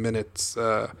afraid of the minutes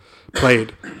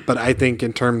played. But I think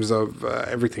in terms of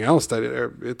everything else, that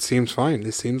it seems fine.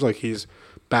 It seems like he's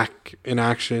back in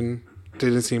action.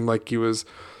 Didn't seem like he was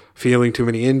feeling too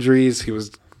many injuries. He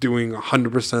was doing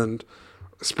 100%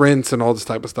 sprints and all this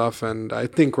type of stuff. And I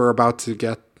think we're about to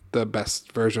get the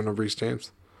best version of Reece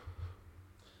James.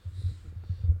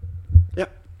 Yeah,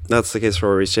 that's the case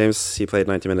for Reece James. He played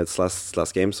 90 minutes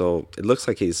last game, so it looks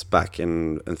like he's back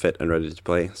and fit and ready to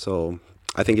play. So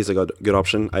I think he's a good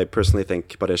option. I personally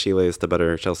think Badiashile is the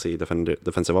better Chelsea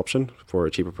defensive option for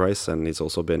a cheaper price, and he's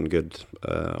also been good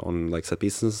on like set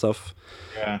pieces and stuff.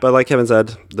 Yeah. But like Kevin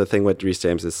said, the thing with Reece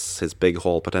James is his big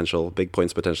haul potential, big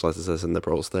points potential, as it says in the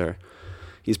pros there.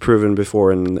 He's proven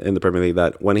before in the Premier League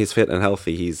that when he's fit and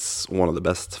healthy, he's one of the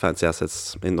best fancy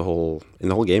assets in the whole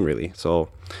game, really. So,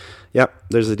 yeah,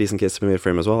 there's a decent case to be made for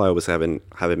him as well. I always have him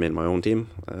in my own team,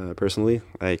 personally.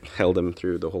 I held him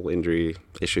through the whole injury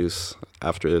issues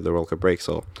after the World Cup break,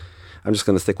 so I'm just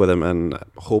going to stick with him and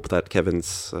hope that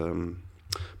Kevin's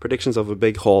predictions of a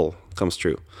big haul comes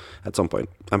true at some point.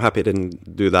 I'm happy I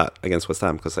didn't do that against West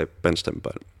Ham because I benched him,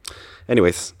 but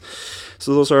anyways,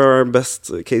 so those are our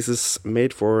best cases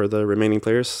made for the remaining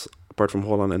players, apart from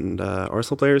Haaland and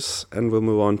Arsenal players, and we'll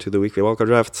move on to the weekly wildcard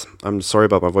draft. I'm sorry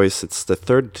about my voice. It's the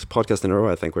third podcast in a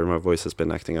row, I think, where my voice has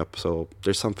been acting up, so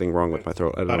there's something wrong with my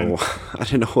throat. I don't know. I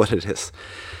don't know what it is.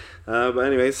 But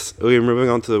anyways, we're moving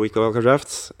on to the weekly wildcard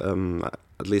draft,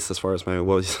 at least as far as my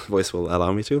voice will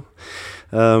allow me to.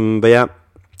 But yeah,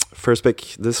 first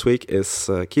pick this week is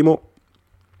Kimo.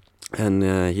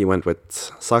 And he went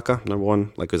with Saka, number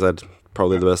one. Like we said,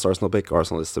 probably the best Arsenal pick.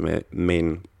 Arsenal is the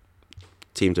main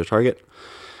team to target.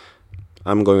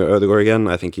 I'm going with Ødegaard again.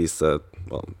 I think he's the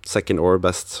second or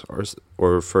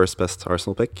first best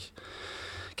Arsenal pick.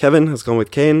 Kevin has gone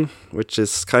with Kane, which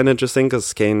is kind of interesting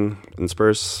because Kane and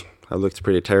Spurs have looked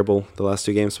pretty terrible the last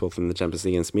two games, both in the Champions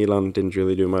League against Milan, didn't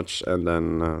really do much, and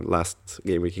then last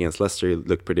game week against Leicester, he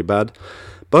looked pretty bad.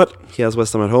 But he has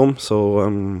West Ham at home,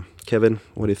 so Kevin,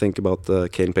 what do you think about the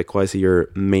Kane pick? Why is he your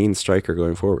main striker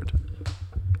going forward?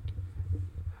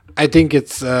 I think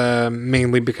it's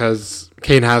mainly because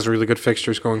Kane has really good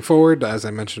fixtures going forward, as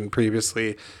I mentioned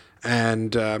previously.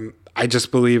 And I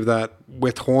just believe that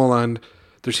with Haaland,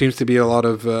 there seems to be a lot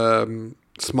of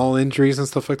small injuries and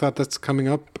stuff like that that's coming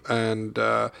up. And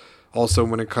also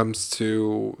when it comes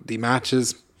to the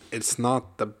matches, it's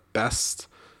not the best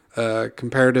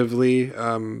comparatively.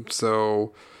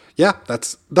 So... yeah,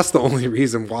 that's the only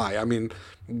reason why. I mean,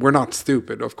 we're not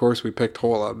stupid. Of course, we picked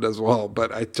Haaland as well,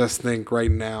 but I just think right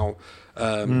now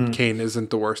Kane isn't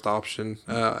the worst option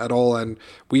at all. And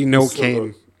we know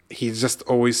Kane, he's just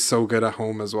always so good at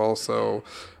home as well. So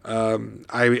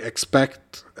I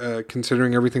expect,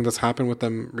 considering everything that's happened with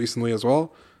them recently as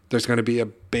well, there's going to be a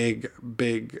big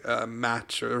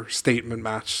match or statement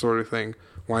match sort of thing.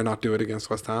 Why not do it against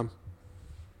West Ham?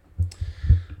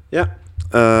 Yeah.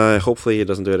 Hopefully he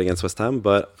doesn't do it against West Ham,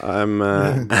 but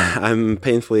I'm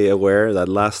painfully aware that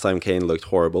last time Kane looked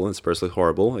horrible and Spurs looked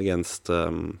horrible against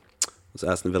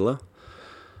Aston Villa.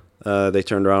 They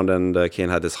turned around and Kane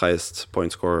had his highest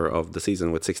point score of the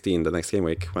season with 16 the next game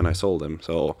week when I sold him.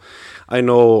 So I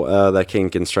know that Kane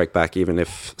can strike back even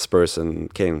if Spurs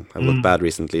and Kane have looked bad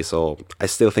recently. So I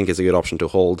still think it's a good option to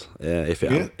hold if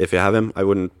you have him.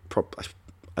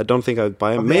 I don't think I would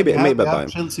buy him. Maybe I'd buy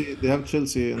him. They have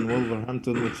Chelsea and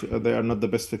Wolverhampton, which they are not the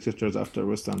best fixtures after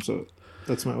West Ham. So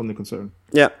that's my only concern.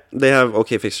 Yeah, they have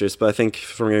okay fixtures, but I think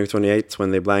from game 28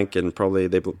 when they blank and probably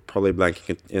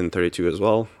blank in 32 as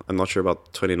well. I'm not sure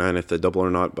about 29 if they double or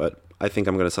not, but I think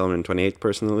I'm going to sell him in 28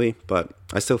 personally. But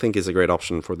I still think he's a great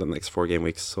option for the next 4 game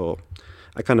weeks. So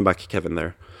I kind of back Kevin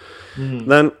there.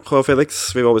 Then Joao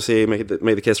Felix, we've obviously made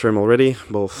the case for him already.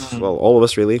 All of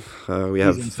us really. We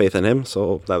have faith in him,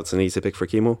 so that's an easy pick for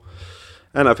Kimo.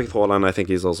 And I picked Haaland. I think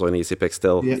he's also an easy pick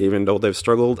still, even though they've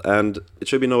struggled. And it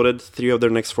should be noted, 3 of their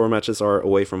next 4 matches are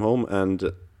away from home. And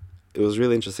it was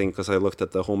really interesting because I looked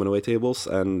at the home and away tables,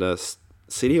 and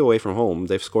City away from home,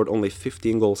 they've scored only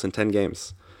 15 goals in 10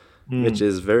 games. Which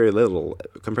is very little.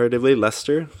 Comparatively,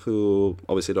 Leicester, who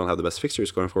obviously don't have the best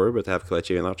fixtures going forward, but they have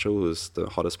Kelechi Iheanacho, who's the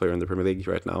hottest player in the Premier League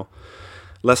right now.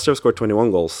 Leicester have scored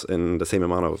 21 goals in the same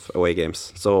amount of away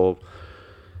games. So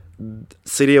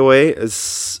City away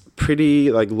is pretty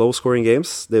low-scoring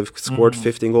games. They've scored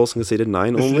 15 goals and conceded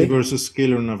 9 only. Versus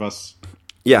Keylor Navas.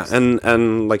 Yeah,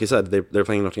 and like you said, they're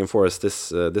playing Nottingham Forest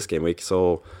this game week,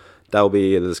 so that'll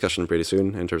be the discussion pretty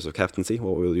soon in terms of captaincy,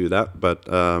 what we'll do that. But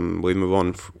we move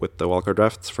on with the wildcard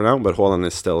drafts for now. But Haaland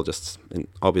is still just an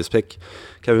obvious pick.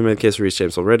 Kevin made case for Reece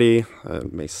James already.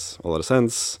 Makes a lot of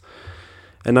sense.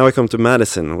 And now we come to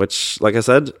Madison, which, like I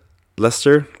said,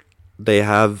 Leicester, they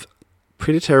have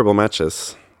pretty terrible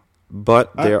matches.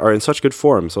 But they are in such good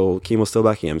form, so Kimo's still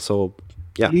backing him. So,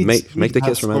 yeah, make the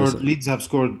case for Madison. Leeds have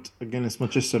scored against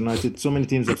Manchester United. So many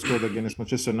teams have scored against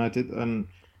Manchester United, and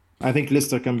I think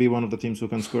Leicester can be one of the teams who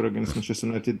can score against Manchester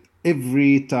United.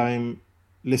 Every time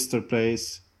Leicester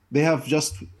plays, they have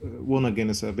just won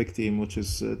against a big team, which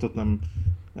is Tottenham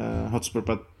Hotspur.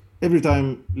 But every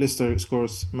time Leicester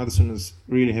scores, Maddison is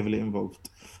really heavily involved.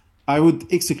 I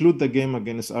would exclude the game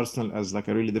against Arsenal as like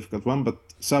a really difficult one, but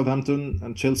Southampton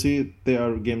and Chelsea, they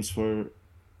are games for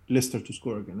Leicester to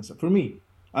score against. For me,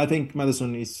 I think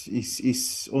Madison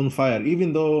is on fire,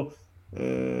 even though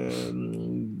I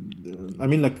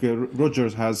mean, like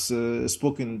Rogers has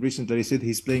spoken recently. He said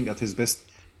he's playing at his best.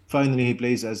 Finally, he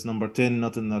plays as number 10,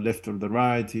 not in the left or the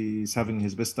right. He's having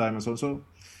his best time and so on. So,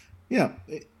 yeah,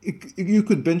 you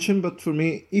could bench him, but for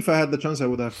me, if I had the chance, I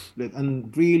would have played.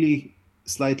 And really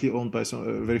slightly owned by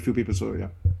some very few people. So, yeah.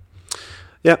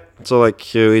 Yeah, so like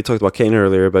we talked about Kane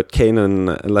earlier, but Kane and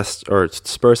Leicester, or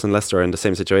Spurs and Leicester are in the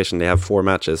same situation. They have 4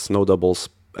 matches, no doubles,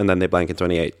 and then they blank in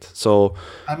 28. So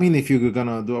I mean, if you're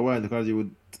gonna do a wild card, you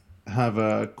would have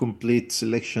a complete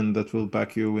selection that will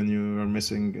back you when you are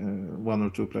missing 1 or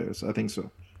 2 players. I think so.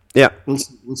 yeah, We'll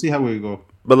see how we go.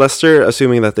 but Leicester,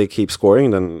 assuming that they keep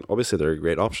scoring, then obviously they're a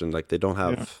great option. Like they don't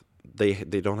have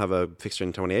they don't have a fixture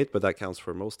in 28, but that counts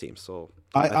for most teams. So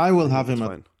I will have him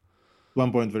that's at fine.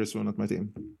 1 point very soon at my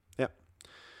team. Yeah.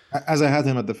 As I had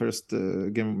him at the first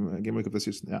game week of the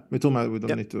season. Yeah, Mitoma, we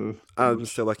don't need to. I'm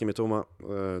still liking Mitoma,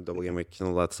 double game week and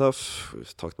all that stuff.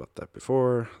 We've talked about that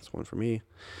before. That's one for me.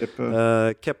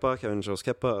 Kepa, Kevin chose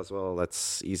Kepa as well.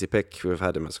 That's easy pick. We've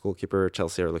had him as goalkeeper.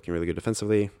 Chelsea are looking really good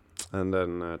defensively. And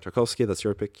then Tarkovsky, that's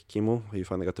your pick. Kimo, you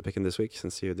finally got to pick him this week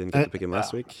since you didn't get to pick him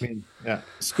last week. I mean,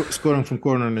 scoring from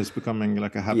corner is becoming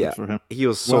like a habit for him. He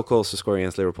was so close to scoring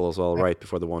against Liverpool as well, right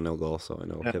before the 1-0 goal. So I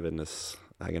know Kevin is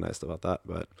agonized about that,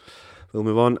 but we'll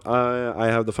move on. I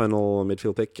have the final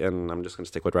midfield pick, and I'm just going to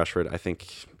stick with Rashford. I think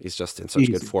he's just in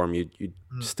such good form. You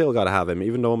still got to have him,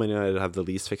 even though Man United have the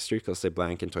least fixture because they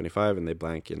blank in 25 and they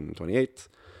blank in 28.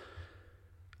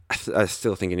 I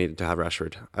still think you needed to have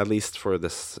Rashford, at least for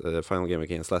this final game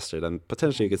against Leicester. Then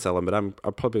potentially you could sell him, but I'm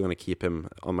probably going to keep him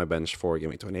on my bench for game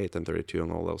week 28 and 32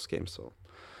 and all those games. So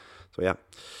yeah.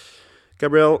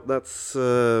 Gabriel, that's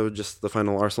just the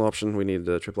final Arsenal option. We need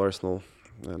a triple Arsenal,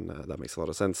 and that makes a lot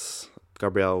of sense.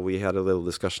 Gabriel, we had a little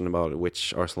discussion about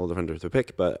which Arsenal defender to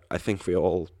pick, but I think we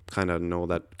all kind of know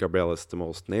that Gabriel is the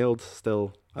most nailed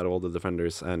still out of all the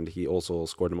defenders, and he also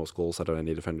scored the most goals out of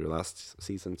any defender last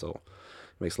season, so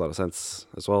makes a lot of sense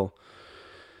as well.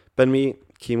 Ben-Mee,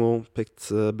 Kimo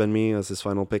picked Ben-Mee as his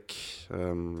final pick.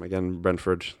 Again,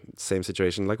 Brentford, same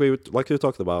situation. Like we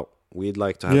talked about, we'd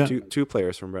like to have two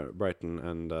players from Brighton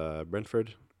and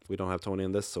Brentford. We don't have Tony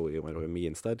in this, so we went with me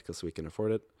instead because we can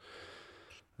afford it.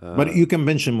 But you can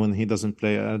bench him when he doesn't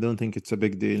play. I don't think it's a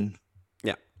big deal.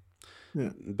 Yeah.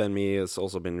 Ben-Mee has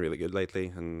also been really good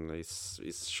lately, and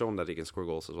he's shown that he can score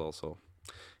goals as well, so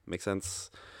it makes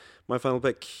sense. My final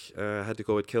pick, had to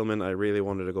go with Kilman. I really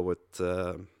wanted to go with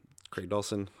Craig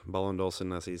Dawson, Ballon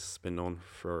Dawson, as he's been known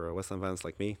for West Ham fans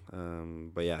like me.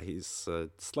 But yeah, he's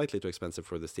slightly too expensive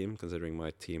for this team, considering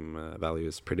my team value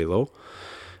is pretty low.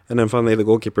 And then finally, the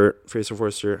goalkeeper, Fraser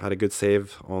Forster, had a good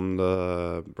save on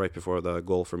right before the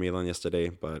goal for Milan yesterday,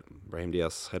 but Brahim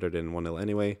Diaz headed in 1-0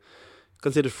 anyway.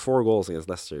 Considered 4 goals against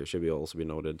Leicester, should also be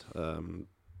noted. Don't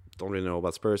really know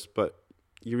about Spurs, but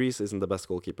Lloris isn't the best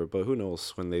goalkeeper, but who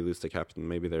knows when they lose the captain?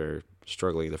 Maybe they're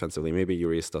struggling defensively. Maybe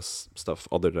Lloris does stuff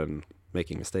other than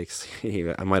making mistakes.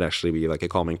 I might actually be like a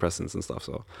calming presence and stuff,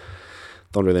 so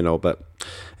don't really know. But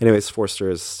anyways, Forster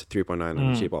is 3.9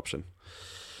 and a cheap option.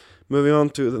 Moving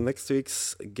on to the next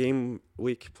week's game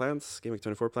week plans, game week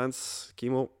 24 plans.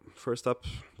 Kimo, first up,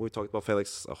 we talked about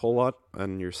Felix a whole lot,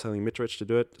 and you're selling Mitrovic to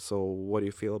do it. So what do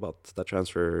you feel about that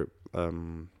transfer?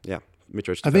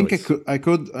 Mitrovic to I think Felix.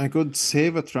 I could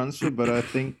save a transfer, but I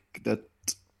think that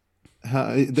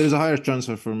there's a higher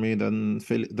transfer for me than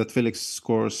that Felix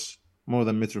scores more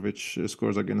than Mitrovic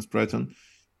scores against Brighton.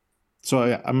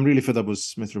 So I'm really fed up with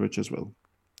Mitrovic as well.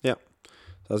 Yeah.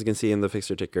 So as you can see in the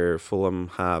fixture ticker, Fulham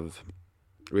have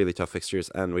really tough fixtures,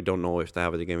 and we don't know if they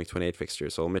have a Game Week 28 fixture.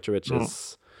 So Mitrovic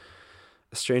is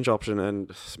a strange option, and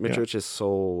Mitrovic is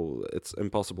it's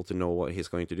impossible to know what he's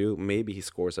going to do. Maybe he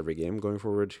scores every game going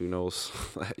forward. Who knows?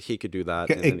 He could do that.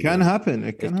 It can happen.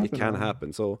 It can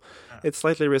happen. So it's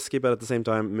slightly risky, but at the same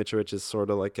time, Mitrovic is sort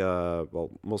of like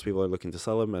most people are looking to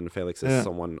sell him, and Felix is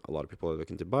someone a lot of people are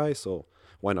looking to buy. So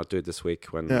why not do it this week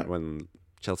when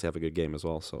Chelsea have a good game as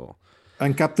well? So.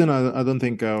 And captain, I don't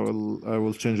think I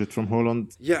will change it from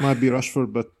Holland. Yeah. Might be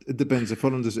Rashford, but it depends. If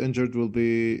Holland is injured, will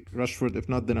be Rashford. If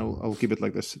not, then I'll keep it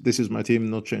like this. This is my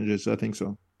team, no changes. I think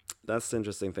so. That's the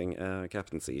interesting thing,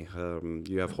 captaincy.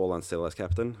 You have Holland still as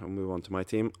captain. I'll move on to my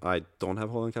team. I don't have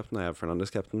Holland captain. I have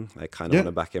Fernandes captain. I kind of want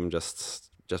to back him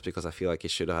just because I feel like he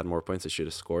should have had more points. He should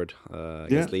have scored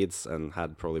against Leeds and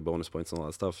had probably bonus points and all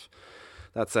that stuff.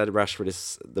 That said, Rashford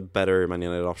is the better Man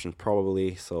United option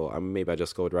probably, so maybe I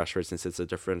just go with Rashford since it's a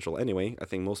differential anyway. I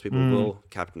think most people will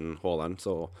captain Haaland,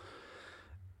 so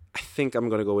I think I'm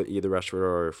going to go with either Rashford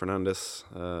or Fernandes,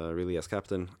 really as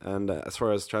captain. And as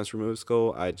far as transfer moves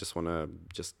go, I just want to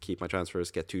just keep my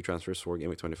transfers, get 2 transfers for Game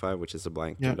Week 25, which is a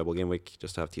blank and double Game Week,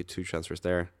 just to have 2 transfers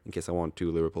there in case I want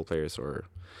 2 Liverpool players or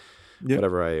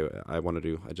whatever I want to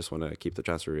do. I just want to keep the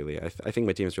transfer, really. I think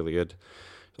my team is really good.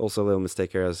 Also a little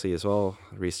mistake here I see as well.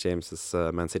 Reece James is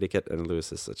a Man City kit and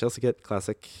Lewis is a Chelsea kit,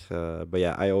 classic. But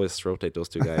yeah, I always rotate those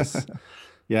 2 guys.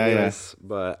 Yes,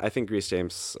 but I think Reece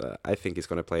James, I think he's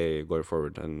going to play going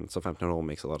forward, and Southampton Hall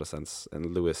makes a lot of sense.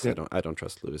 And Lewis, I don't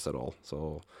trust Lewis at all.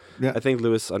 So I think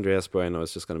Lewis, Andreas, Bueno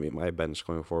is just going to be my bench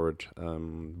going forward.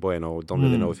 Bueno, don't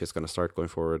really know if he's going to start going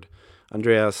forward.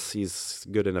 Andreas, he's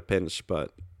good in a pinch,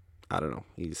 but I don't know.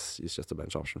 He's just a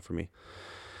bench option for me.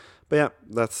 But yeah,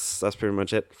 that's pretty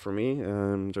much it for me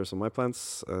in terms of my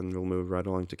plans, and we'll move right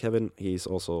along to Kevin. He's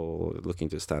also looking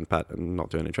to stand pat and not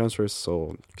do any transfers, so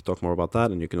you can talk more about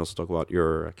that, and you can also talk about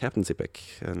your captaincy pick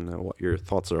and what your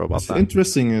thoughts are about that. It's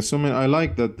interesting. I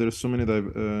like that there's so many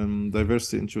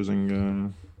diversity in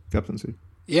choosing captaincy.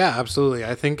 Yeah, absolutely.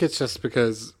 I think it's just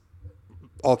because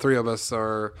all 3 of us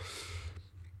are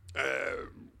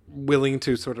willing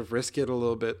to sort of risk it a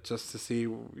little bit just to see,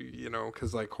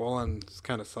 because like Haaland's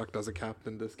kind of sucked as a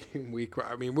captain this game week.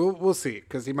 I mean, we'll see,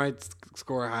 because he might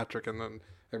score a hat trick and then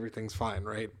everything's fine,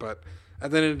 right? But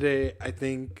at the end of the day, I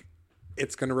think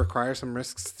it's going to require some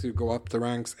risks to go up the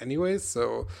ranks anyways.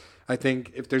 So I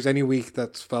think if there's any week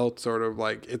that's felt sort of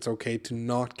like it's okay to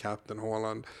not captain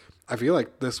Haaland, I feel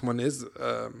like this one is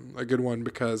a good one,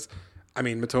 because I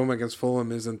mean, Matoma against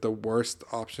Fulham isn't the worst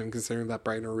option, considering that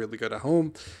Brighton are really good at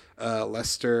home.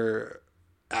 Leicester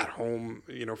at home,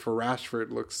 for Rashford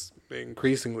looks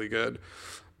increasingly good.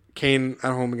 Kane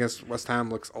at home against West Ham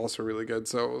looks also really good.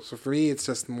 So for me, it's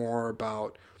just more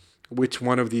about which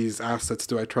one of these assets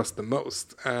do I trust the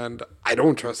most. And I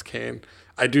don't trust Kane.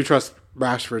 I do trust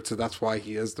Rashford, so that's why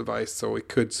he is the vice. So we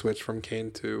could switch from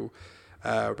Kane to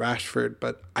Rashford,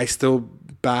 but I still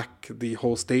back the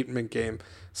whole statement game.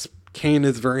 Kane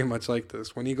is very much like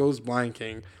this. When he goes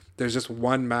blanking, there's just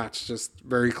one match just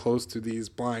very close to these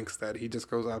blanks that he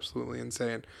just goes absolutely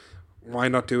insane. Why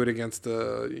not do it against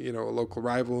a local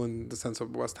rival in the sense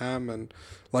of West Ham, and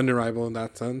London rival in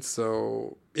that sense?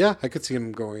 So yeah, I could see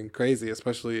him going crazy,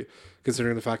 especially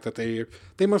considering the fact that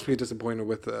they must be disappointed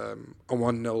with a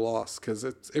 1-0 loss, because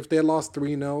if they had lost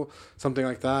 3-0, something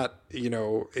like that,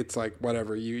 it's like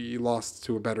whatever, you lost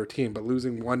to a better team, but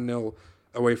losing 1-0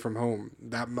 away from home,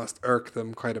 that must irk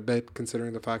them quite a bit,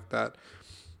 considering the fact that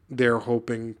they're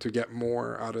hoping to get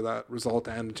more out of that result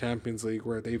and the Champions League,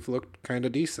 where they've looked kind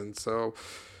of decent. So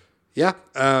yeah,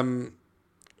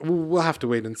 we'll have to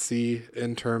wait and see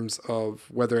in terms of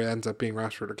whether it ends up being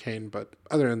Rashford or Kane, but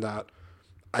other than that,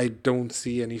 I don't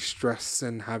see any stress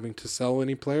in having to sell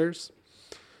any players.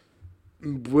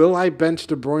 Will I bench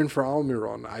De Bruyne for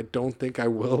Almiron? I don't think I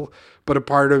will, but a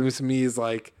part of me is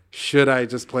like, should I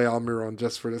just play Almiron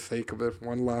just for the sake of it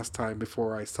one last time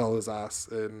before I sell his ass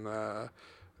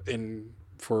in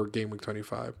for Game Week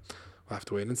 25? We'll have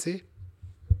to wait and see.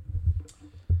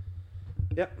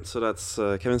 Yeah, so that's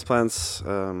Kevin's plans.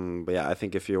 But yeah, I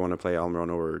think if you want to play Almiron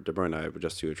over De Bruyne, I would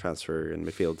just do a transfer in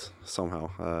midfield somehow.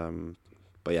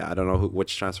 But yeah, I don't know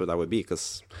which transfer that would be,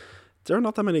 because there are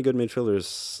not that many good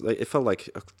midfielders. It felt like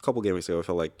a couple games ago, it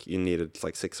felt like you needed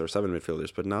like 6 or 7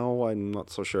 midfielders, but now I'm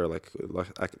not so sure. Like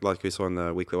we saw in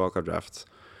the weekly wildcard draft,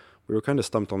 we were kind of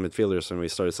stumped on midfielders, and we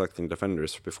started selecting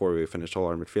defenders before we finished all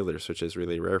our midfielders, which is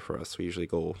really rare for us. We usually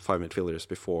go 5 midfielders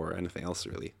before anything else,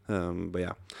 really. But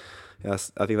yeah,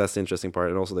 yes, I think that's the interesting part,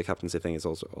 and also the captaincy thing is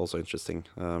also interesting.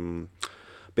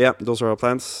 But yeah, those are our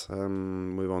plans.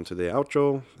 Move on to the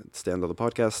outro. It's the end of the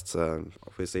podcast.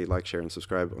 Obviously, like, share, and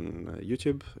subscribe on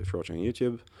YouTube if you're watching on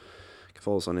YouTube. You can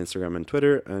follow us on Instagram and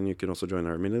Twitter, and you can also join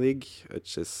our mini league,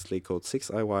 which is league code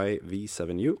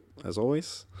 6IYV7U, as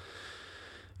always.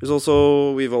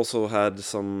 We've also had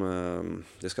some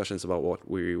discussions about what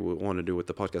we want to do with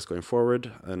the podcast going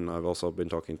forward, and I've also been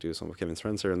talking to some of Kevin's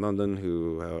friends here in London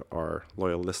who are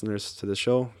loyal listeners to the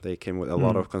show. They came with a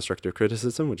lot of constructive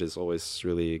criticism, which is always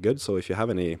really good. So if you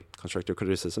have any constructive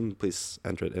criticism, please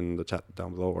enter it in the chat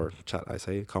down below, or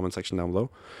comment section down below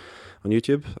on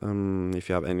YouTube. If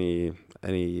you have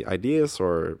any ideas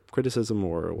or criticism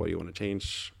or what you want to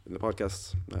change in the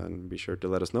podcast, and be sure to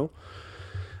let us know.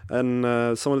 And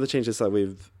some of the changes that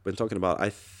we've been talking about,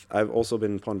 I've also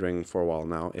been pondering for a while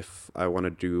now if I want to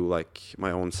do like my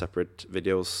own separate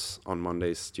videos on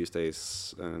Mondays,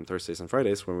 Tuesdays, and Thursdays and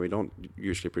Fridays when we don't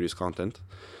usually produce content.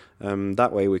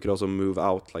 That way we could also move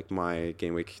out like my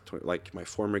game week, like my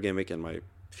former game week and my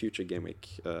future game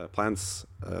week plans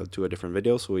to a different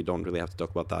video, so we don't really have to talk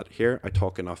about that here. I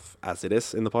talk enough as it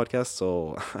is in the podcast,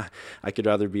 so I could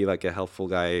rather be like a helpful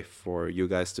guy for you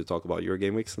guys to talk about your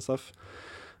game weeks and stuff.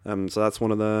 So that's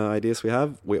one of the ideas we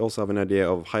have. We also have an idea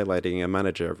of highlighting a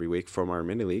manager every week from our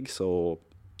mini league, so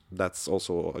that's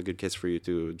also a good case for you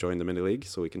to join the mini league,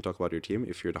 so we can talk about your team.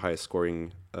 If you're the highest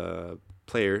scoring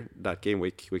player that game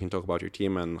week, we can talk about your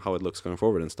team and how it looks going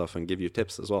forward and stuff, and give you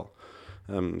tips as well.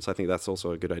 So I think that's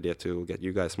also a good idea to get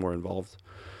you guys more involved.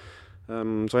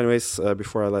 So anyways,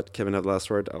 before I let Kevin have the last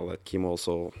word, I'll let Kimo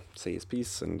also say his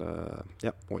piece, and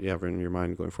what you have in your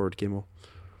mind going forward, Kimo.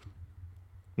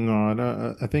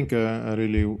 No, I think I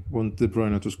really want De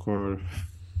Bruyne to score.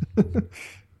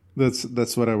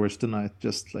 That's what I wish tonight.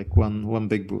 Just like one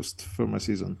big boost for my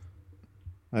season.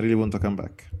 I really want to come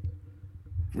back.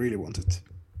 Really want it.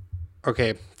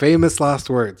 Okay, famous last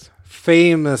words.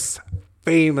 Famous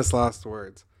last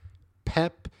words.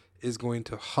 Pep is going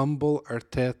to humble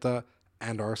Arteta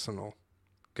and Arsenal.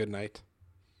 Good night.